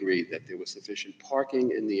essentially agreed that there was sufficient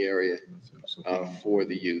parking in the area for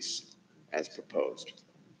the use as proposed.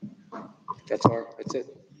 That's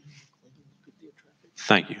it.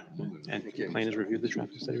 Thank you. And the plan has reviewed the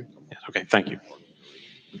traffic study? Yes, okay, thank you.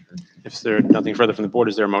 If there's nothing further from the board,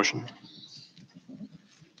 is there a motion?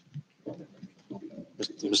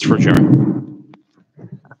 Mr. Frugieri.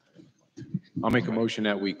 I'll make a motion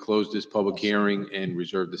that we close this public hearing and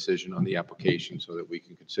reserve decision on the application so that we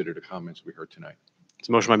can consider the comments we heard tonight. It's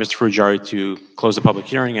a motion by Mr. Frugieri to close the public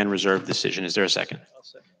hearing and reserve decision. Is there a second?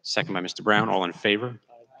 Second by Mr. Brown. All in favor?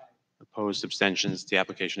 Opposed, abstentions, the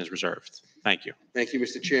application is reserved. Thank you. Thank you,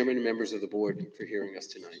 Mr. Chairman and members of the board, for hearing us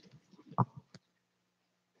tonight.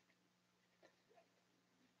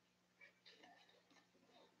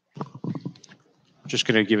 Just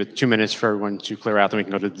going to give it 2 minutes for everyone to clear out, then we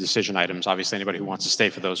can go to the decision items. Obviously, anybody who wants to stay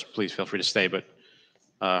for those, please feel free to stay. But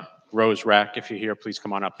Rose, Rack, if you're here, please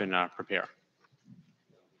come on up and prepare.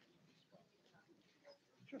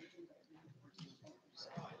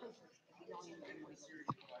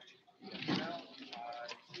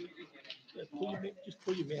 Just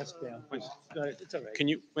pull your mask down. Go ahead. It's all right. Can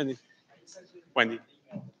you, Wendy? Right.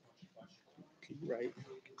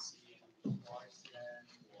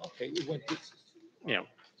 Okay, you went this. Yeah.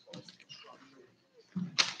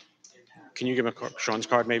 Can you give him Sean's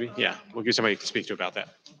card, maybe? Yeah, we'll give somebody to speak to about that.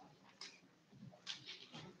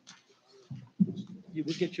 You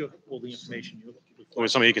will get you all the information you're looking for. Or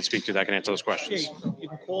somebody you can speak to that can answer those questions. Yeah, you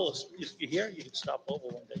can call us. You're here, you can stop over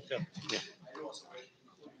one day too. Yeah.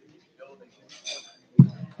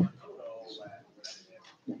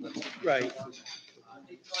 Right.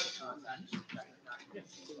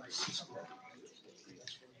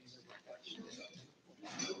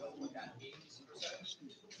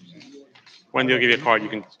 Wendy will give you a card. You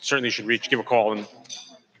can certainly should give a call and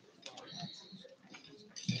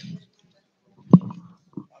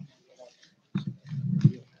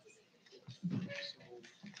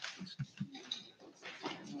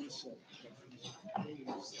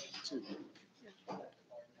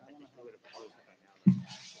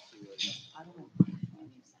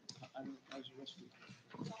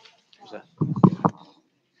who's that?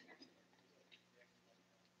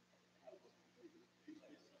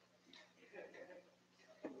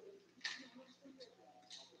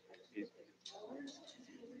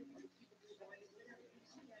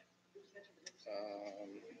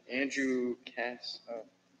 Andrew Cass, oh,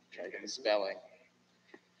 try to get the spelling.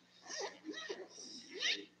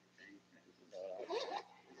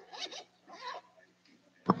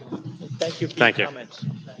 Thank you for Thank your you. comments.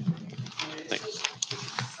 Thanks.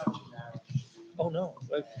 Oh, no,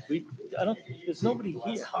 I don't, there's nobody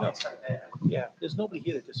here. No. Yeah, there's nobody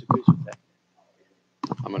here that disagrees with that.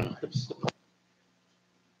 I'm gonna.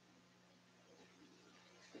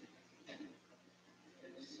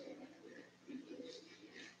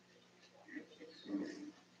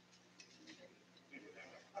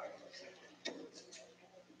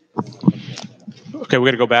 Okay, we're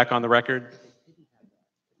gonna go back on the record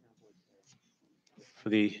for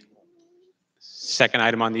the second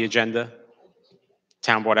item on the agenda,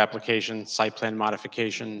 Town Board application, site plan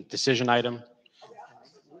modification, decision item.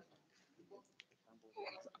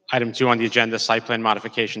 Item 2 on the agenda, site plan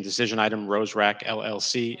modification, decision item, Rose Rack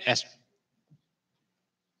LLC.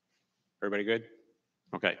 Everybody good?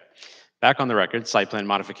 Okay. Back on the record, site plan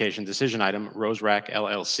modification, decision item, Rose Rack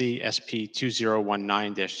LLC, SP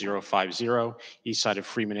 2019-050, east side of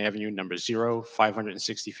Freeman Avenue, number 0,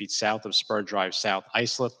 560 feet south of Spur Drive South,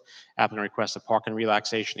 Islip. Applicant requests a parking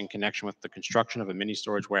relaxation in connection with the construction of a mini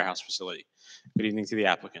storage warehouse facility. Good evening to the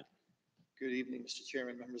applicant. Good evening, Mr.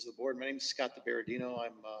 Chairman, members of the board. My name is Scott DiBerardino.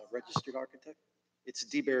 I'm a registered architect. It's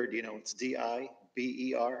DiBerardino. It's DiBerardino,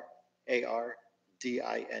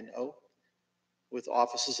 with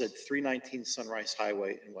offices at 319 Sunrise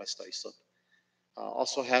Highway in West Islip.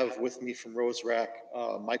 Also have with me from Rose Rack,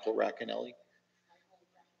 Michael Racanelli.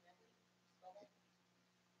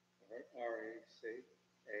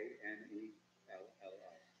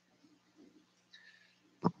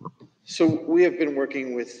 R-A-C-A-N-E-L-L-I. So we have been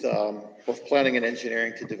working with both planning and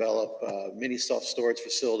engineering to develop a mini self-storage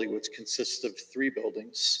facility, which consists of 3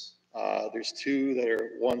 buildings. There's 2 that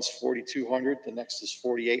are, one's 4,200, the next is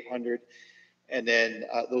 4,800. And then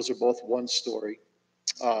those are both 1-story.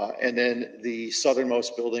 And then the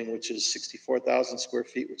southernmost building, which is 64,000 square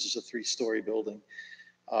feet, which is a 3-story building.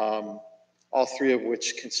 All 3 of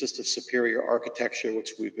which consist of superior architecture,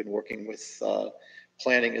 which we've been working with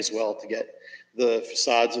planning as well to get the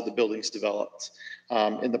facades of the buildings developed.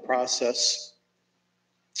 In the process,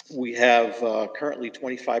 we have currently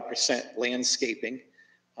 25% landscaping,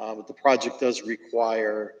 but the project does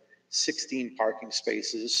require 16 parking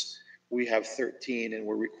spaces. We have 13, and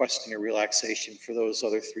we're requesting a relaxation for those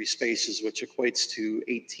other 3 spaces, which equates to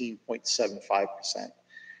 18.75%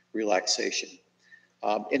 relaxation.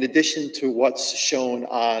 In addition to what's shown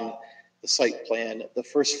on the site plan, the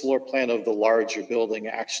first floor plan of the larger building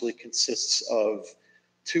actually consists of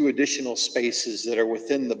 2 additional spaces that are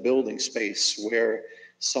within the building space where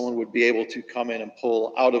someone would be able to come in and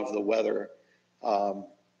pull out of the weather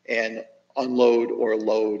and unload or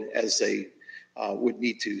load as they would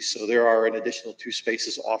need to. So there are an additional 2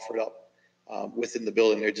 spaces offered up within the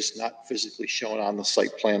building. They're just not physically shown on the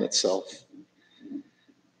site plan itself.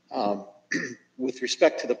 With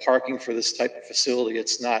respect to the parking for this type of facility,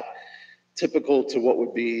 it's not typical to what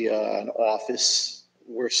would be an office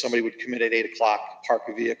where somebody would come in at 8 o'clock, park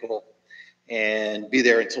a vehicle, and be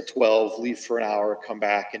there until 12, leave for an hour, come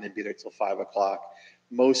back, and then be there till 5 o'clock.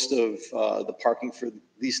 Most of the parking for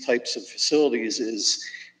these types of facilities is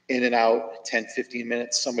in and out, 10, 15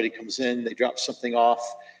 minutes. Somebody comes in, they drop something off,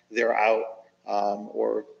 they're out,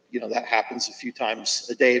 or that happens a few times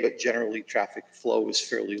a day, but generally traffic flow is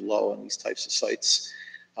fairly low on these types of sites.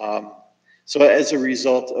 So as a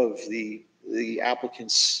result of the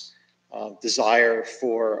applicant's desire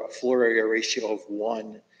for a floor area ratio of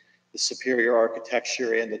 1, the superior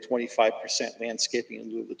architecture and the 25% landscaping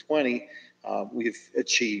in lieu of the 20, we've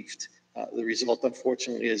achieved. The result,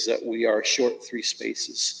 unfortunately, is that we are short 3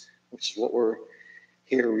 spaces, which is what we're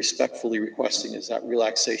here respectfully requesting, is that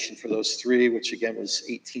relaxation for those 3, which again was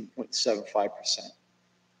 18.75%.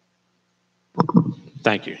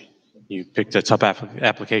 Thank you. You picked a tough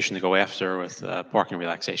application to go after with parking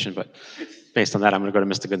relaxation, but based on that, I'm going to go to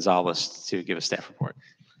Mr. Gonzalez to give a staff report.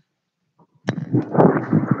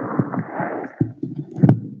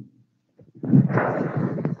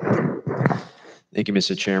 Thank you,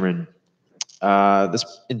 Mr. Chairman. This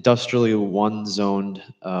industrially one zoned,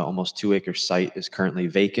 almost 2-acre site is currently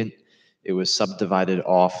vacant. It was subdivided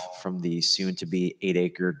off from the soon-to-be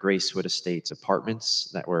 8-acre Gracewood Estates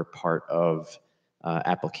apartments that were part of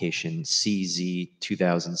application CZ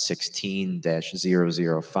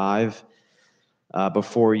 2016-005.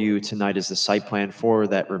 Before you tonight is the site plan for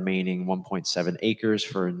that remaining 1.7 acres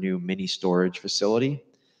for a new mini storage facility.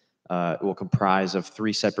 It will comprise of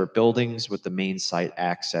 3 separate buildings with the main site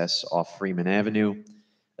access off Freeman Avenue.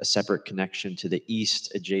 A separate connection to the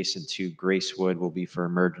east adjacent to Gracewood will be for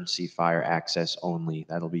emergency fire access only.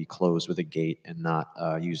 That'll be closed with a gate and not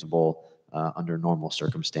usable under normal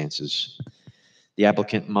circumstances. The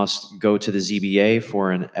applicant must go to the ZBA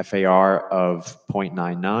for an FAR of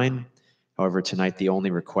 0.99. However, tonight the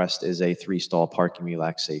only request is a 3-stall parking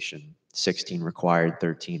relaxation, 16 required,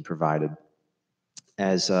 13 provided.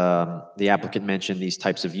 As the applicant mentioned, these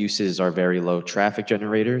types of uses are very low traffic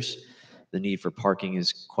generators. The need for parking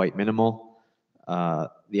is quite minimal.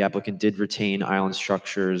 The applicant did retain Island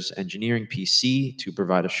Structures Engineering PC to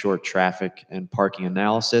provide a short traffic and parking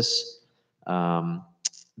analysis.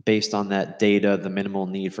 Based on that data, the minimal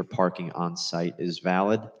need for parking on site is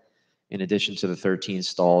valid. In addition to the 13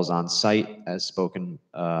 stalls on site, as spoken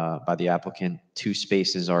by the applicant, 2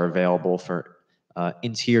 spaces are available for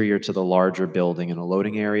interior to the larger building in a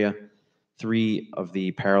loading area. 3 of the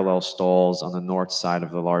parallel stalls on the north side of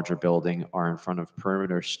the larger building are in front of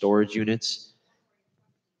perimeter storage units.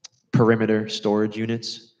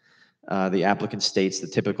 The applicant states the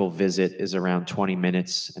typical visit is around 20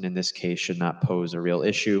 minutes, and in this case should not pose a real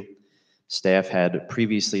issue. Staff had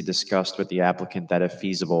previously discussed with the applicant that if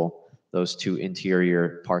feasible, those 2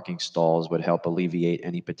 interior parking stalls would help alleviate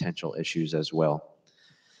any potential issues as well.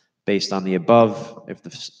 Based on the above, if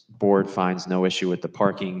the board finds no issue with the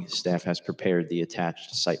parking, staff has prepared the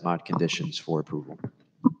attached site mod conditions for approval.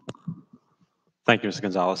 Thank you, Mr.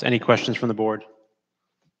 Gonzalez. Any questions from the board?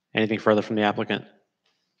 Anything further from the applicant?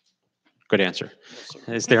 Good answer.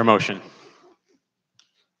 Is there a motion?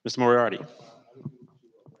 Mr. Moriarty.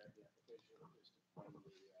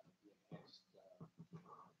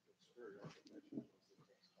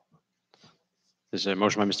 There's a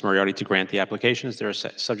motion by Mr. Moriarty to grant the application. Is there a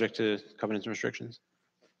subject to covenants and restrictions?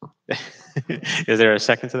 Is there a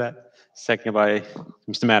second to that? Second by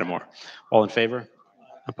Mr. Matamore. All in favor?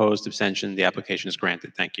 Opposed? Abstention? The application is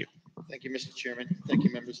granted. Thank you. Thank you, Mr. Chairman. Thank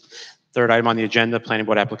you, members. Third item on the agenda, planning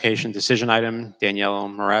board application decision item, Danielle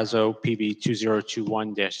Morazzo, PB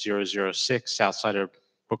 2021-006, south side of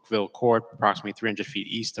Brookville Court, approximately 300 feet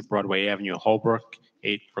east of Broadway Avenue, Holbrook,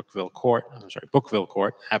 8 Brookville Court.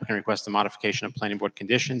 Applicant requests a modification of planning board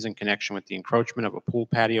conditions in connection with the encroachment of a pool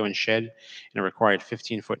patio and shed in a required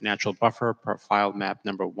 15-foot natural buffer per file map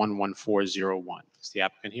number 11401. Is the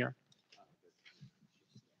applicant here?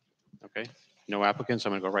 Okay. No applicants.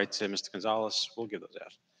 I'm going to go right to Mr. Gonzalez. We'll give those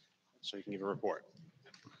out so you can give a report.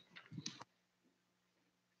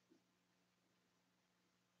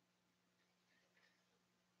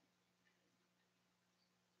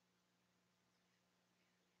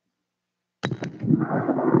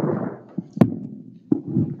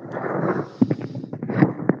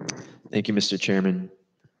 Thank you, Mr. Chairman.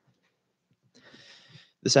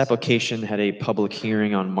 This application had a public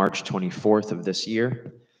hearing on March 24th of this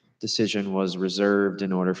year. Decision was reserved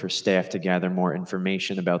in order for staff to gather more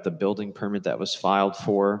information about the building permit that was filed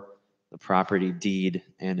for, the property deed,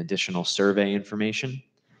 and additional survey information.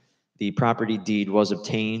 The property deed was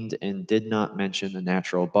obtained and did not mention a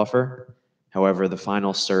natural buffer. However, the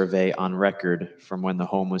final survey on record from when the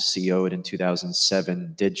home was CO'd in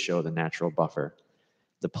 2007 did show the natural buffer.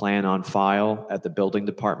 The plan on file at the building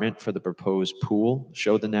department for the proposed pool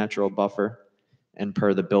showed the natural buffer, and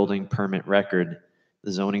per the building permit record,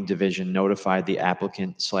 the zoning division notified the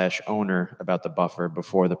applicant/owner about the buffer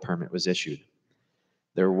before the permit was issued.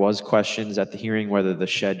 There was questions at the hearing whether the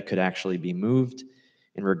shed could actually be moved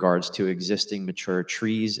in regards to existing mature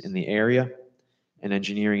trees in the area. An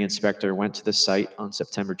engineering inspector went to the site on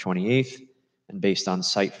September 28th, and based on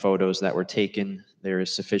site photos that were taken, there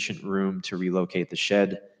is sufficient room to relocate the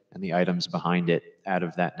shed and the items behind it out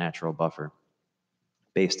of that natural buffer.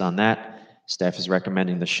 Based on that, staff is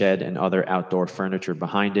recommending the shed and other outdoor furniture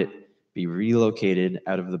behind it be relocated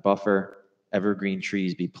out of the buffer, evergreen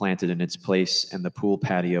trees be planted in its place, and the pool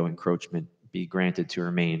patio encroachment be granted to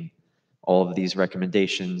remain. All of these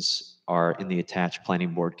recommendations are in the attached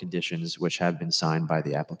planning board conditions, which have been signed by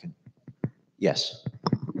the applicant. Yes.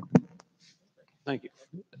 Thank you.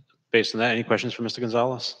 Based on that, any questions for Mr.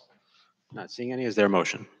 Gonzalez? Not seeing any. Is there a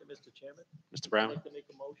motion? Mr. Chairman? Mr. Brown? I'd like to make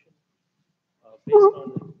a motion based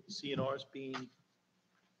on the CNRs being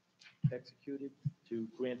executed to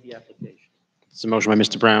grant the application. It's a motion by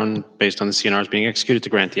Mr. Brown based on the CNRs being executed to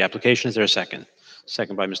grant the application. Is there a second?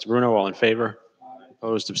 Second by Mr. Bruno. All in favor?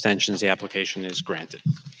 Opposed? Abstentions? The application is granted.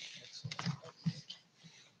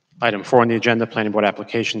 Item 4 on the agenda, Planning Board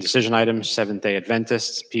application decision items, Seventh-day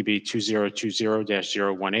Adventists, PB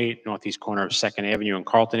 2020-018, northeast corner of 2nd Avenue and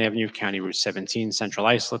Carlton Avenue, County Route 17, Central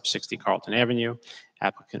Islip, 60 Carlton Avenue.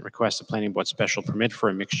 Applicant requests a planning board special permit for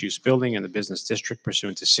a mixed-use building in the business district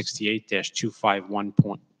pursuant to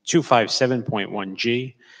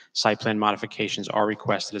 68-257.1G. Site plan modifications are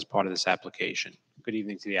requested as part of this application. Good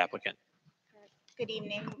evening to the applicant. Good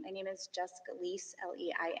evening. My name is Jessica Lees,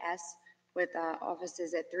 L-E-I-S, with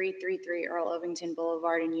offices at 333 Earl Ovington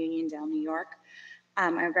Boulevard in Uniondale, New York.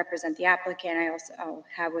 I represent the applicant. I also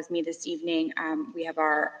have with me this evening, we have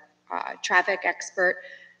our traffic expert,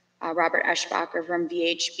 Robert Eschbacher from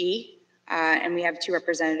VHB, and we have 2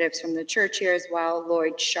 representatives from the church here as well,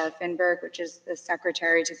 Lloyd Scharfenberg, which is the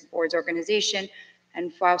secretary to the board's organization,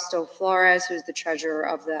 and Fausto Flores, who's the treasurer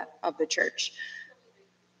of the church.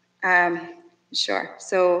 Sure.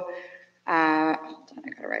 So, hold on, I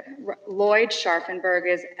got it right. Lloyd Scharfenberg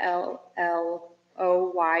is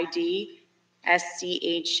LLOYD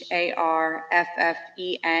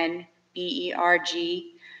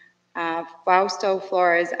Fausto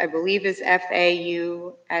Flores, I believe, is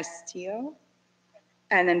Fausto.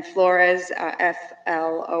 And then Flores, Florez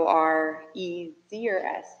or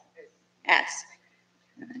S.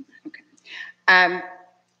 Okay.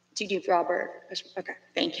 TD Robert. Okay,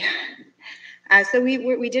 thank you. So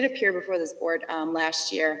we did appear before this board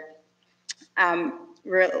last year.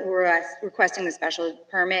 We're requesting the special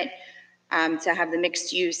permit to have the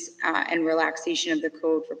mixed use and relaxation of the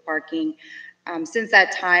code for parking. Since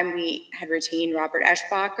that time, we had retained Robert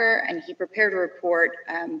Eschbacher, and he prepared a report,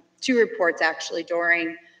 2 reports actually,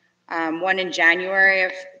 during one in January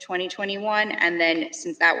of 2021, and then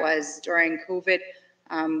since that was during COVID,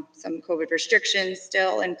 some COVID restrictions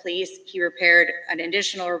still in place, he prepared an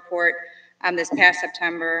additional report this past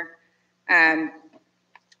September,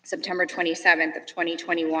 September 27th of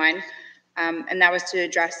 2021, and that was to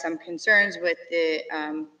address some concerns with the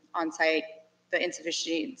on-site, the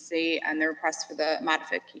insufficiency and the request for the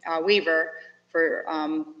waiver for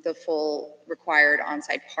the full required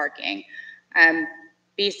on-site parking.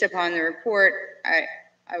 Based upon the report, I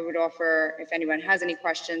would offer, if anyone has any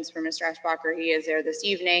questions for Mr. Eschbacher, he is there this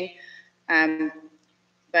evening.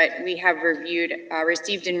 But we have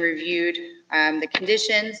received and reviewed the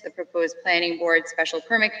conditions, the proposed planning board special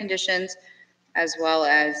permit conditions, as well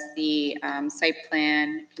as the site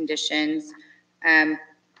plan conditions.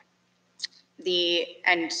 We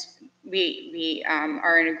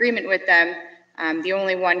are in agreement with them. The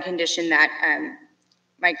only one condition that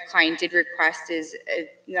my client did request is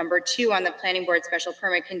number 2 on the planning board special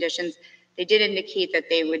permit conditions. They did indicate that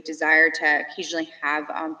they would desire to occasionally have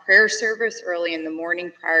prayer service early in the morning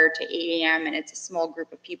prior to 8 a.m. and it's a small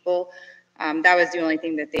group of people. That was the only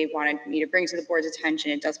thing that they wanted me to bring to the board's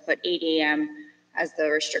attention. It does put 8 a.m. as the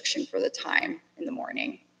restriction for the time in the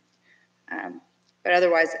morning. But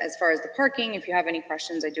otherwise, as far as the parking, if you have any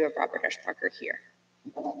questions, I do have Robert Eschbacher here.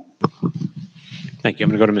 Thank you.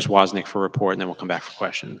 I'm going to go to Ms. Wozniak for a report, and then we'll come back for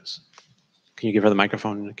questions. Can you give her the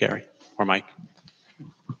microphone, Gary, or Mike?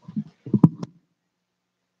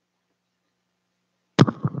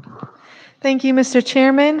 Thank you, Mr.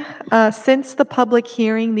 Chairman. Since the public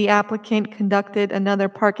hearing, the applicant conducted another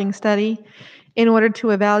parking study in order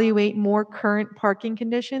to evaluate more current parking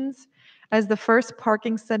conditions, as the first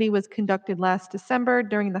parking study was conducted last December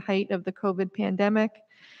during the height of the COVID pandemic.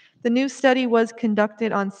 The new study was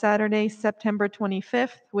conducted on Saturday, September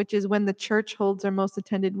 25th, which is when the church holds their most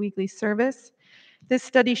attended weekly service. This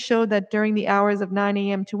study showed that during the hours of 9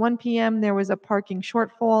 a.m. to 1 p.m., there was a parking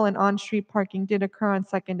shortfall and on-street parking did occur on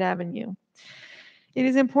 2nd Avenue. It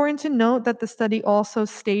is important to note that the study also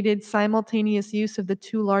stated simultaneous use of the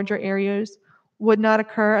 2 larger areas would not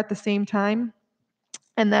occur at the same time,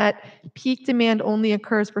 and that peak demand only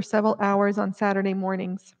occurs for several hours on Saturday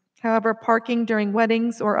mornings. However, parking during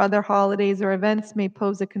weddings or other holidays or events may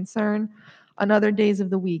pose a concern on other days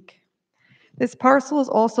of the week. This parcel is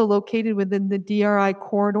also located within the DRI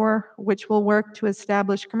corridor, which will work to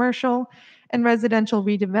establish commercial and residential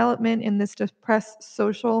redevelopment in this depressed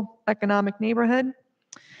social economic neighborhood.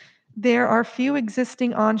 There are few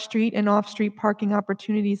existing on-street and off-street parking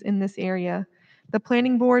opportunities in this area. The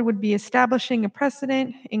planning board would be establishing a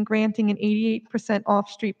precedent in granting an 88%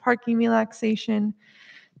 off-street parking relaxation.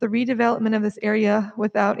 The redevelopment of this area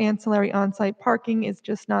without ancillary on-site parking is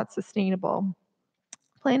just not sustainable.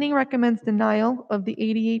 Planning recommends denial of the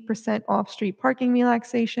 88% off-street parking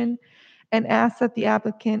relaxation and asks that the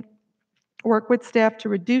applicant work with staff to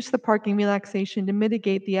reduce the parking relaxation to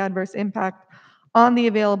mitigate the adverse impact on the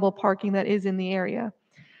available parking that is in the area.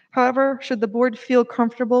 However, should the board feel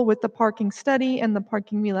comfortable with the parking study and the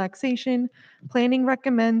parking relaxation, planning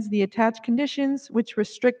recommends the attached conditions which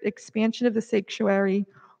restrict expansion of the sanctuary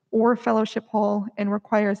or fellowship hall and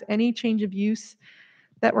requires any change of use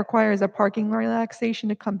that requires a parking relaxation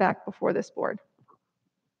to come back before this board.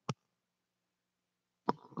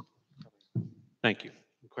 Thank you.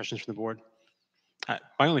 Questions from the board?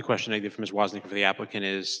 My only question, either for Ms. Wozniak or for the applicant,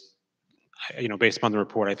 is, based upon the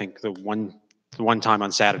report, I think the one time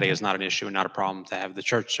on Saturday is not an issue and not a problem to have the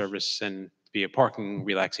church service and be a parking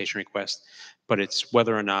relaxation request, but it's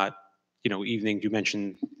whether or not, evening, you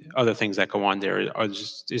mentioned other things that go on there. Are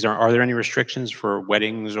there any restrictions for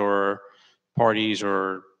weddings or parties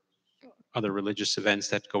or other religious events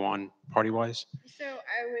that go on party-wise? So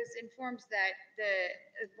I was informed that the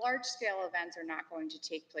large-scale events are not going to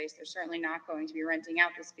take place. They're certainly not going to be renting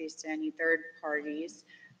out the space to any third parties.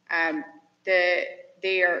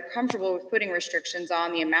 They are comfortable with putting restrictions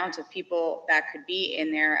on the amount of people that could be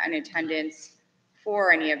in there and attendance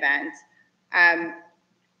for any event.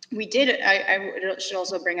 We did, I should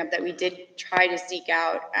also bring up that we did try to seek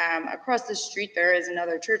out, across the street there is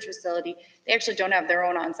another church facility. They actually don't have their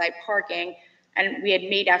own on-site parking. And we had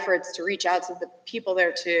made efforts to reach out to the people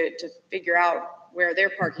there to figure out where their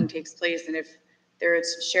parking takes place and if there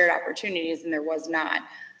is shared opportunities, and there was not.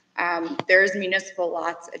 There's municipal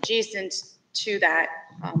lots adjacent to that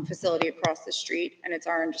facility across the street, and it's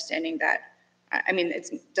our understanding that,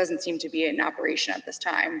 it doesn't seem to be in operation at this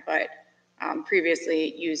time, but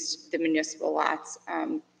previously used the municipal lots.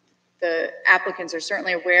 The applicants are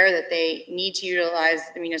certainly aware that they need to utilize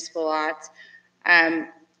the municipal lots.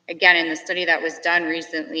 Again, in the study that was done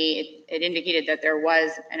recently, it indicated that there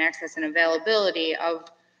was an access and availability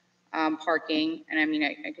of parking. And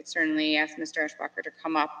I could certainly ask Mr. Eschbacher to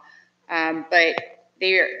come up, but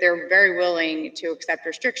they're very willing to accept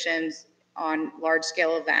restrictions on large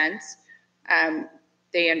scale events.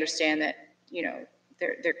 They understand that,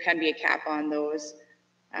 there can be a cap on those.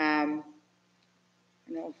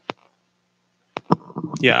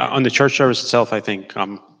 Yeah, on the church service itself, I think,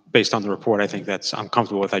 based on the report, I think I'm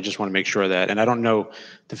comfortable with. I just want to make sure that, and I don't know,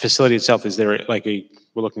 the facility itself, is there we're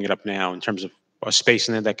looking it up now in terms of a space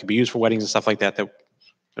in there that could be used for weddings and stuff like that, or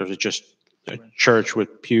is it just a church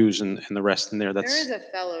with pews and the rest in there? There is a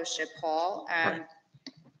fellowship hall, Right.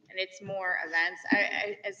 and it's more events.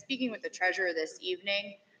 As speaking with the treasurer this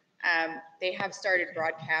evening, they have started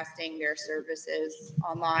broadcasting their services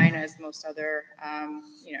online, as most other,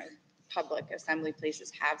 public assembly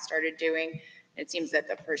places have started doing. It seems that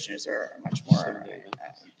the parishioners are much more,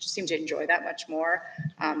 seem to enjoy that much more.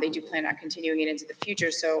 They do plan on continuing it into the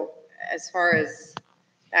future. So as far as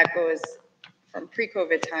that goes, from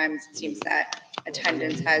pre-COVID times, it seems that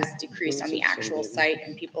attendance has decreased on the actual site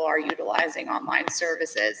and people are utilizing online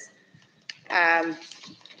services. Our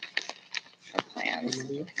plans.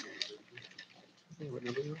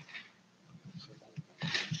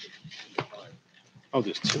 Oh,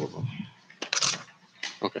 there's two of them.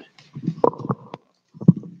 Okay.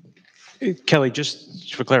 Kelly,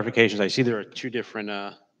 just for clarifications, I see there are two different,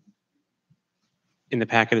 in the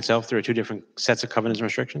packet itself, there are two different sets of covenants and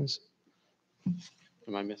restrictions?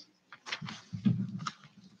 Am I missing?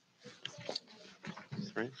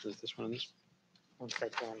 Right, is this one and this? One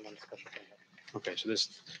site plan, one special permit. Okay,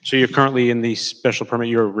 so you're currently in the special permit,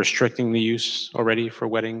 you're restricting the use already for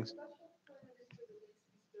weddings?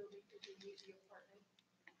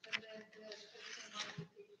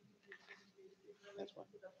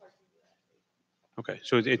 Okay,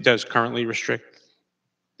 so it does currently restrict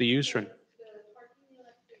the use, or?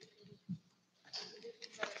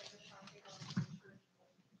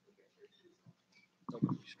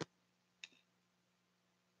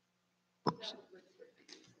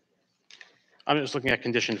 I'm just looking at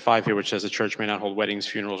condition 5 here, which says the church may not hold weddings,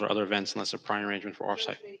 funerals, or other events unless a prior arrangement for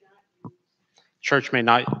offsite. Church may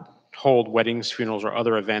not hold weddings, funerals, or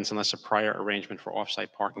other events unless a prior arrangement for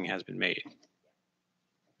offsite parking has been made.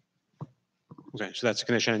 Okay, so that's a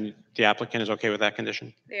condition. The applicant is okay with that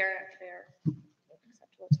condition? They're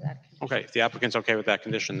acceptable to that. Okay, if the applicant's okay with that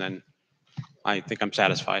condition, then I think I'm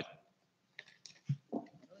satisfied.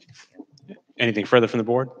 Anything further from the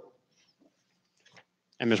board?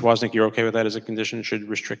 And Ms. Wozniak, you're okay with that as a condition? Should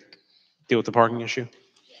deal with the parking issue?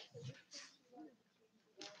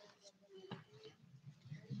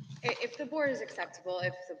 If the board is acceptable,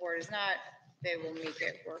 if the board is not, they will make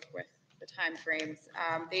it work with the timeframes.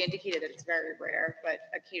 They indicated that it's very rare, but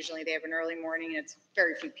occasionally they have an early morning and it's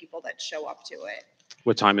very few people that show up to it.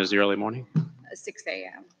 What time is the early morning? 6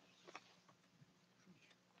 a.m.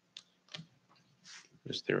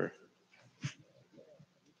 Is there?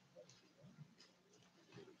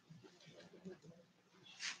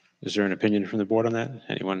 Is there an opinion from the board on that?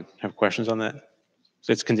 Anyone have questions on that?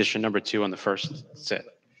 So it's condition number 2 on the first set.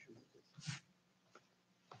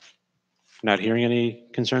 Not hearing any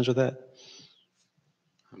concerns with that?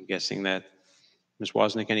 I'm guessing that, Ms.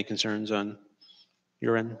 Wozniak, any concerns on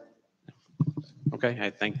your end? Okay, I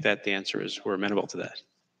think that the answer is we're amenable to that.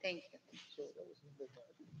 Thank you.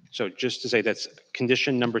 So just to say, that's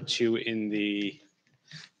condition number 2 in the,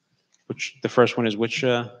 which, the first one is which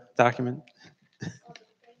document?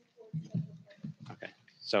 Okay,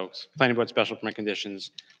 so planning board special permit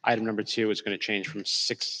conditions, item number 2 is going to change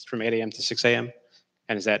from 8 a.m. to 6 a.m.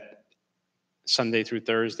 And is that Sunday through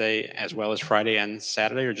Thursday as well as Friday and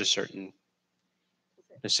Saturday, or just certain,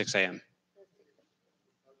 just 6 a.m.?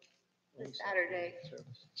 Saturday.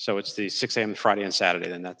 So it's the 6 a.m. Friday and Saturday,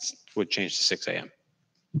 then that's would change to 6 a.m.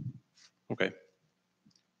 Okay.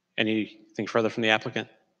 Anything further from the applicant?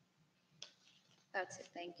 That's it.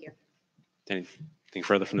 Thank you. Anything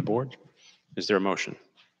further from the board? Is there a motion?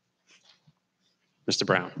 Mr.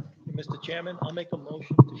 Brown. Mr. Chairman, I'll make a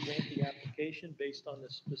motion to grant the application based on the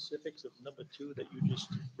specifics of number 2 that you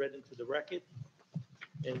just read into the record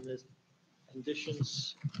and the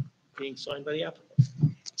conditions being signed by the applicant.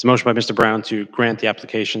 It's a motion by Mr. Brown to grant the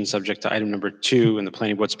application subject to item number 2 and the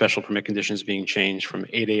planning board special permit conditions being changed from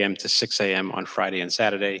 8 a.m. to 6 a.m. on Friday and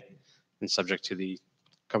Saturday, and subject to the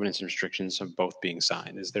covenants and restrictions of both being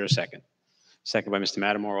signed. Is there a second? Second by Mr.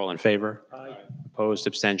 Matamore. All in favor? Aye. Opposed,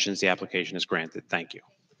 abstentions, the application is granted. Thank you.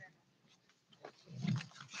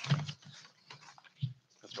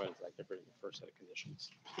 That's why I like to bring the first set of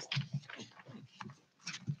conditions.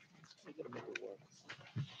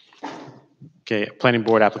 Okay, planning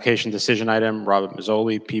board application decision item, Robert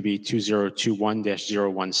Mazzoli, PB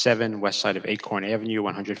 2021-017, west side of Acorn Avenue,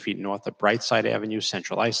 100 feet north of Brightside Avenue,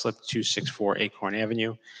 Central Islip, 264 Acorn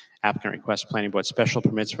Avenue. Applicant requests planning board special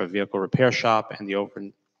permits for a vehicle repair shop and the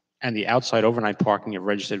outside overnight parking of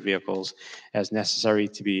registered vehicles as necessary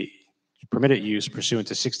to be permitted use pursuant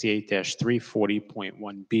to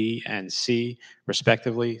 68-340.1B and C,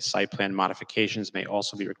 respectively. Site plan modifications may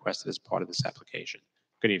also be requested as part of this application.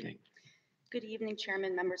 Good evening. Good evening,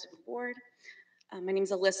 Chairman, members of the board. My name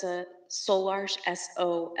is Alyssa Solarsh,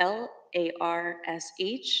 SOLARSH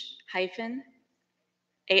hyphen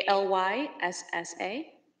ALYSSA.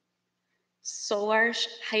 Solarsh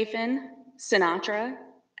hyphen Sinatra,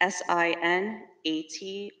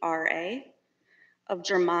 SINATRA, of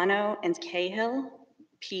Germano and Cahill,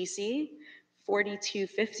 PC,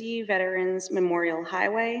 4250 Veterans Memorial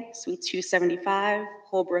Highway, Suite 275,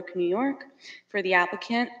 Holbrook, New York, for the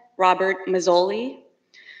applicant, Robert Mazzoli.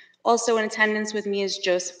 Also in attendance with me is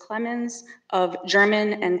Joseph Clemens of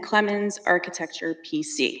German and Clemens Architecture,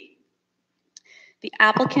 PC. The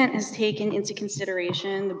applicant has taken into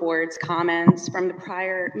consideration the board's comments from the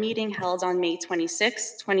prior meeting held on May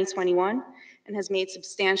 26, 2021, and has made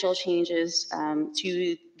substantial changes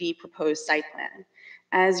to the proposed site plan.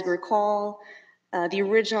 As you recall, the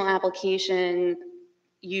original application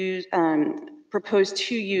proposed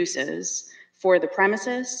 2 uses for the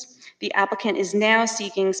premises. The applicant is now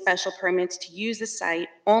seeking special permits to use the site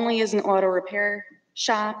only as an auto repair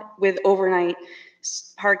shop with overnight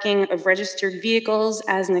parking of registered vehicles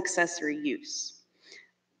as an accessory use.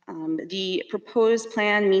 The proposed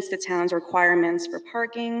plan meets the town's requirements for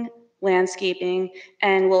parking, landscaping,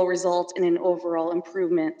 and will result in an overall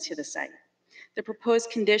improvement to the site. The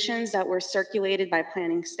proposed conditions that were circulated by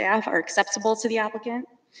planning staff are acceptable to the applicant.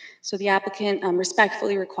 So the applicant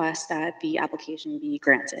respectfully requests that the application be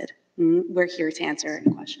granted. We're here to answer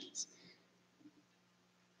any questions.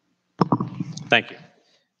 Thank you.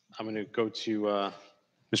 I'm going to go to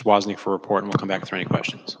Ms. Wozniak for a report, and we'll come back if there are any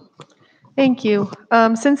questions. Thank you.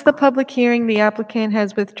 Since the public hearing, the applicant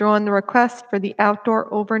has withdrawn the request for the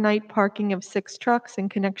outdoor overnight parking of 6 trucks in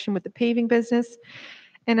connection with the paving business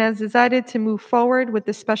and has decided to move forward with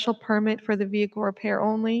the special permit for the vehicle repair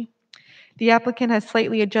only. The applicant has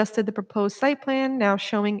slightly adjusted the proposed site plan, now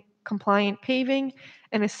showing compliant paving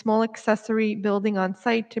and a small accessory building on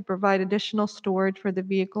site to provide additional storage for the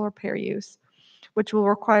vehicle repair use, which will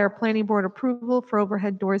require planning board approval for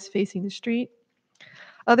overhead doors facing the street.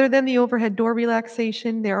 Other than the overhead door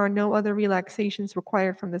relaxation, there are no other relaxations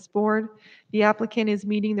required from this board. The applicant is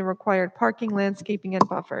meeting the required parking, landscaping, and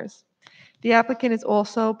buffers. The applicant is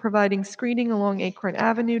also providing screening along Acorn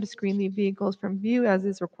Avenue to screen the vehicles from view as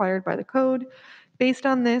is required by the code. Based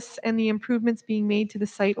on this and the improvements being made to the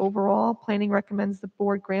site overall, planning recommends the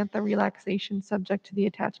board grant the relaxation subject to the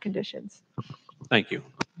attached conditions. Thank you.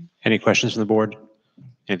 Any questions from the board?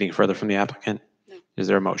 Anything further from the applicant? No. Is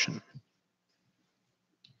there a motion?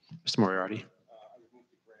 Mr. Moriarty?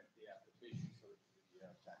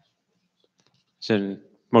 So,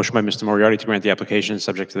 motion by Mr. Moriarty to grant the application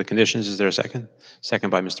subject to the conditions. Is there a second?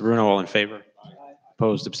 Second by Mr. Bruno. All in favor?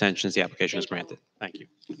 Opposed? Abstentions? The application is granted. Thank you.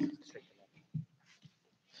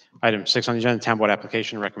 Item 6 on the agenda, Town Board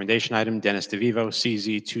application recommendation item, Dennis DeVivo,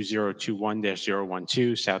 CZ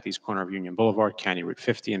 2021-012, southeast corner of Union Boulevard, County Route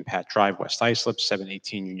 50, and Pat Drive, West Islip,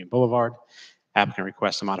 718 Union Boulevard. Applicant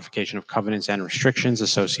requests a modification of covenants and restrictions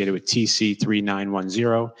associated with TC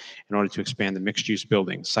 3910 in order to expand the mixed-use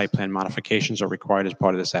building. Site plan modifications are required as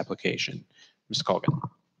part of this application. Mr. Colgan.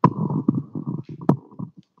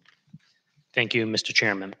 Thank you, Mr.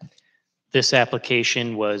 Chairman. This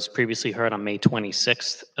application was previously heard on May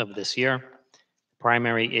 26th of this year.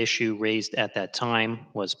 Primary issue raised at that time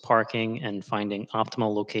was parking and finding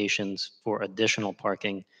optimal locations for additional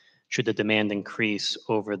parking should the demand increase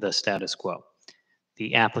over the status quo.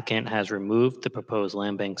 The applicant has removed the proposed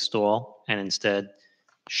land bank stall and instead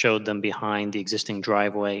showed them behind the existing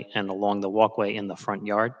driveway and along the walkway in the front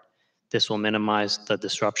yard. This will minimize the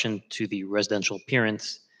disruption to the residential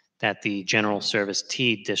appearance that the General Service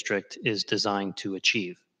T district is designed to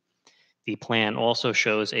achieve. The plan also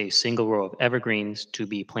shows a single row of evergreens to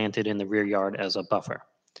be planted in the rear yard as a buffer.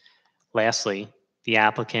 Lastly, the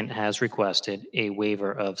applicant has requested a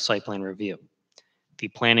waiver of site plan review. The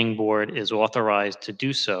planning board is authorized to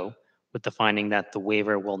do so with the finding that the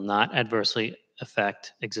waiver will not adversely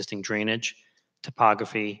affect existing drainage,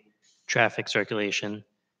 topography, traffic circulation,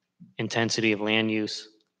 intensity of land use,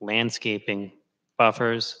 landscaping,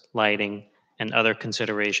 buffers, lighting, and other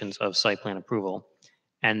considerations of site plan approval,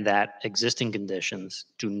 and that existing conditions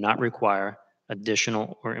do not require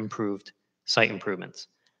additional or improved site improvements.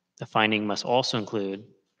 The finding must also include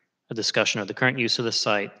a discussion of the current use of the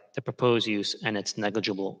site, the proposed use, and its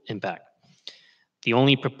negligible impact. The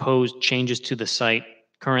only proposed changes to the site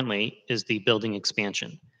currently is the building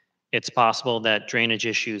expansion. It's possible that drainage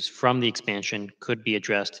issues from the expansion could be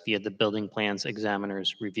addressed via the building plans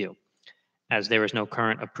examiner's review. As there is no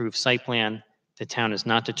current approved site plan, the town has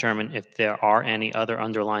not determined if there are any other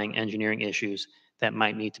underlying engineering issues that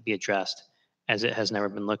might need to be addressed, as it has never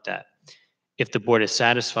been looked at. If the board is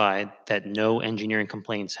satisfied that no engineering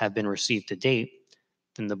complaints have been received to date,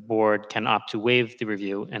 then the board can opt to waive the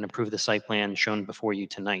review and approve the site plan shown before you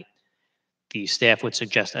tonight. The staff would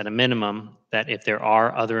suggest at a minimum that if there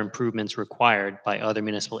are other improvements required by other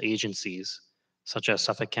municipal agencies, such as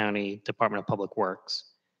Suffolk County Department of Public Works,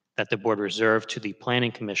 that the board reserve to the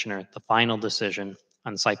planning commissioner the final decision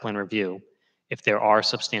on site plan review if there are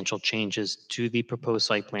substantial changes to the proposed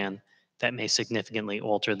site plan that may significantly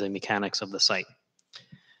alter the mechanics of the site.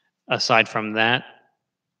 Aside from that,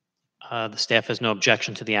 the staff has no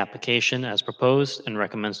objection to the application as proposed and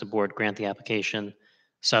recommends the board grant the application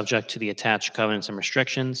subject to the attached covenants and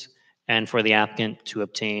restrictions, and for the applicant to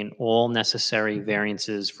obtain all necessary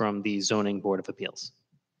variances from the Zoning Board of Appeals.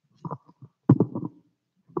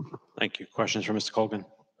 Thank you. Questions for Mr. Colgan?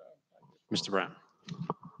 Mr. Brown?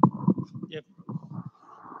 Yep.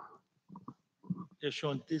 Yeah,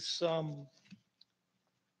 Sean, this, I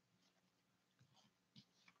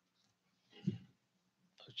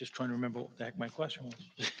was just trying to remember what the heck my question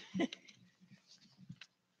was.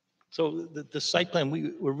 So the site plan,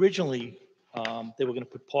 we originally, they were going to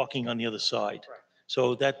put parking on the other side.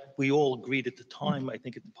 So that we all agreed at the time, I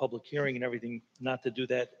think at the public hearing and everything, not to do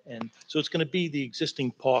that. And so it's going to be the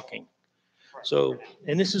existing parking. So,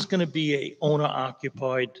 and this is going to be a owner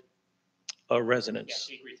occupied residence. Yes,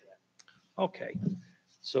 we agree to that. Okay.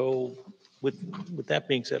 So with that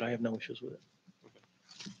being said, I have no issues with it.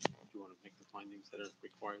 Do you want to make the findings that are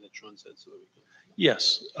required that Sean said so that we can?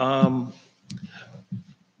 Yes.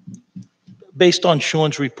 Based on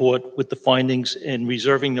Sean's report with the findings and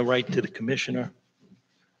reserving the right to the commissioner,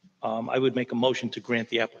 I would make a motion to grant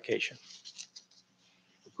the application.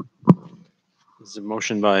 This is a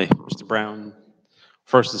motion by Mr. Brown.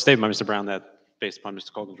 First, a statement by Mr. Brown that based upon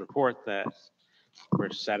Mr. Colgan's report that we're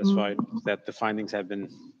satisfied that the findings have been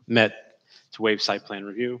met to waive site plan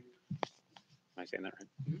review. Am I saying that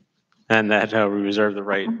right? And that we reserve the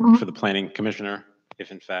right for the planning commissioner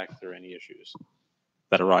if in fact there are any issues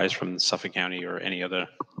that arise from Suffolk County or any other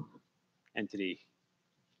entity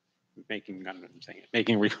making, I don't know what I'm saying,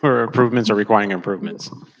 making improvements or requiring improvements.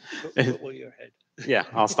 Well, your head. Yeah,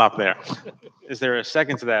 I'll stop there. Is there a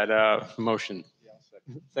second to that motion?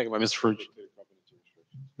 Second by Mr. Frugieri.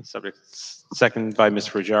 Subject, second by Ms.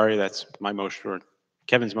 Frugieri. That's my motion, or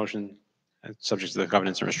Kevin's motion, subject to the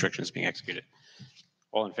covenants and restrictions being executed.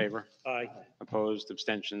 All in favor? Aye. Opposed,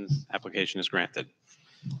 abstentions, application is granted.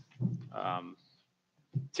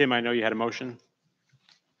 Tim, I know you had a motion.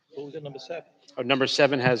 What was it, number 7? Oh, number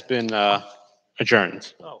 7 has been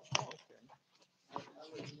adjourned. Oh, okay.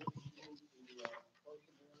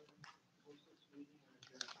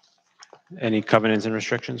 Any covenants and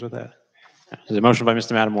restrictions with that? There's a motion by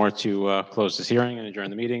Mr. Matamore to close this hearing and adjourn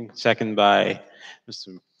the meeting. Second by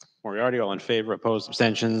Mr. Moriarty. All in favor, opposed,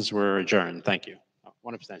 abstentions, we're adjourned. Thank you.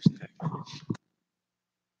 One abstention.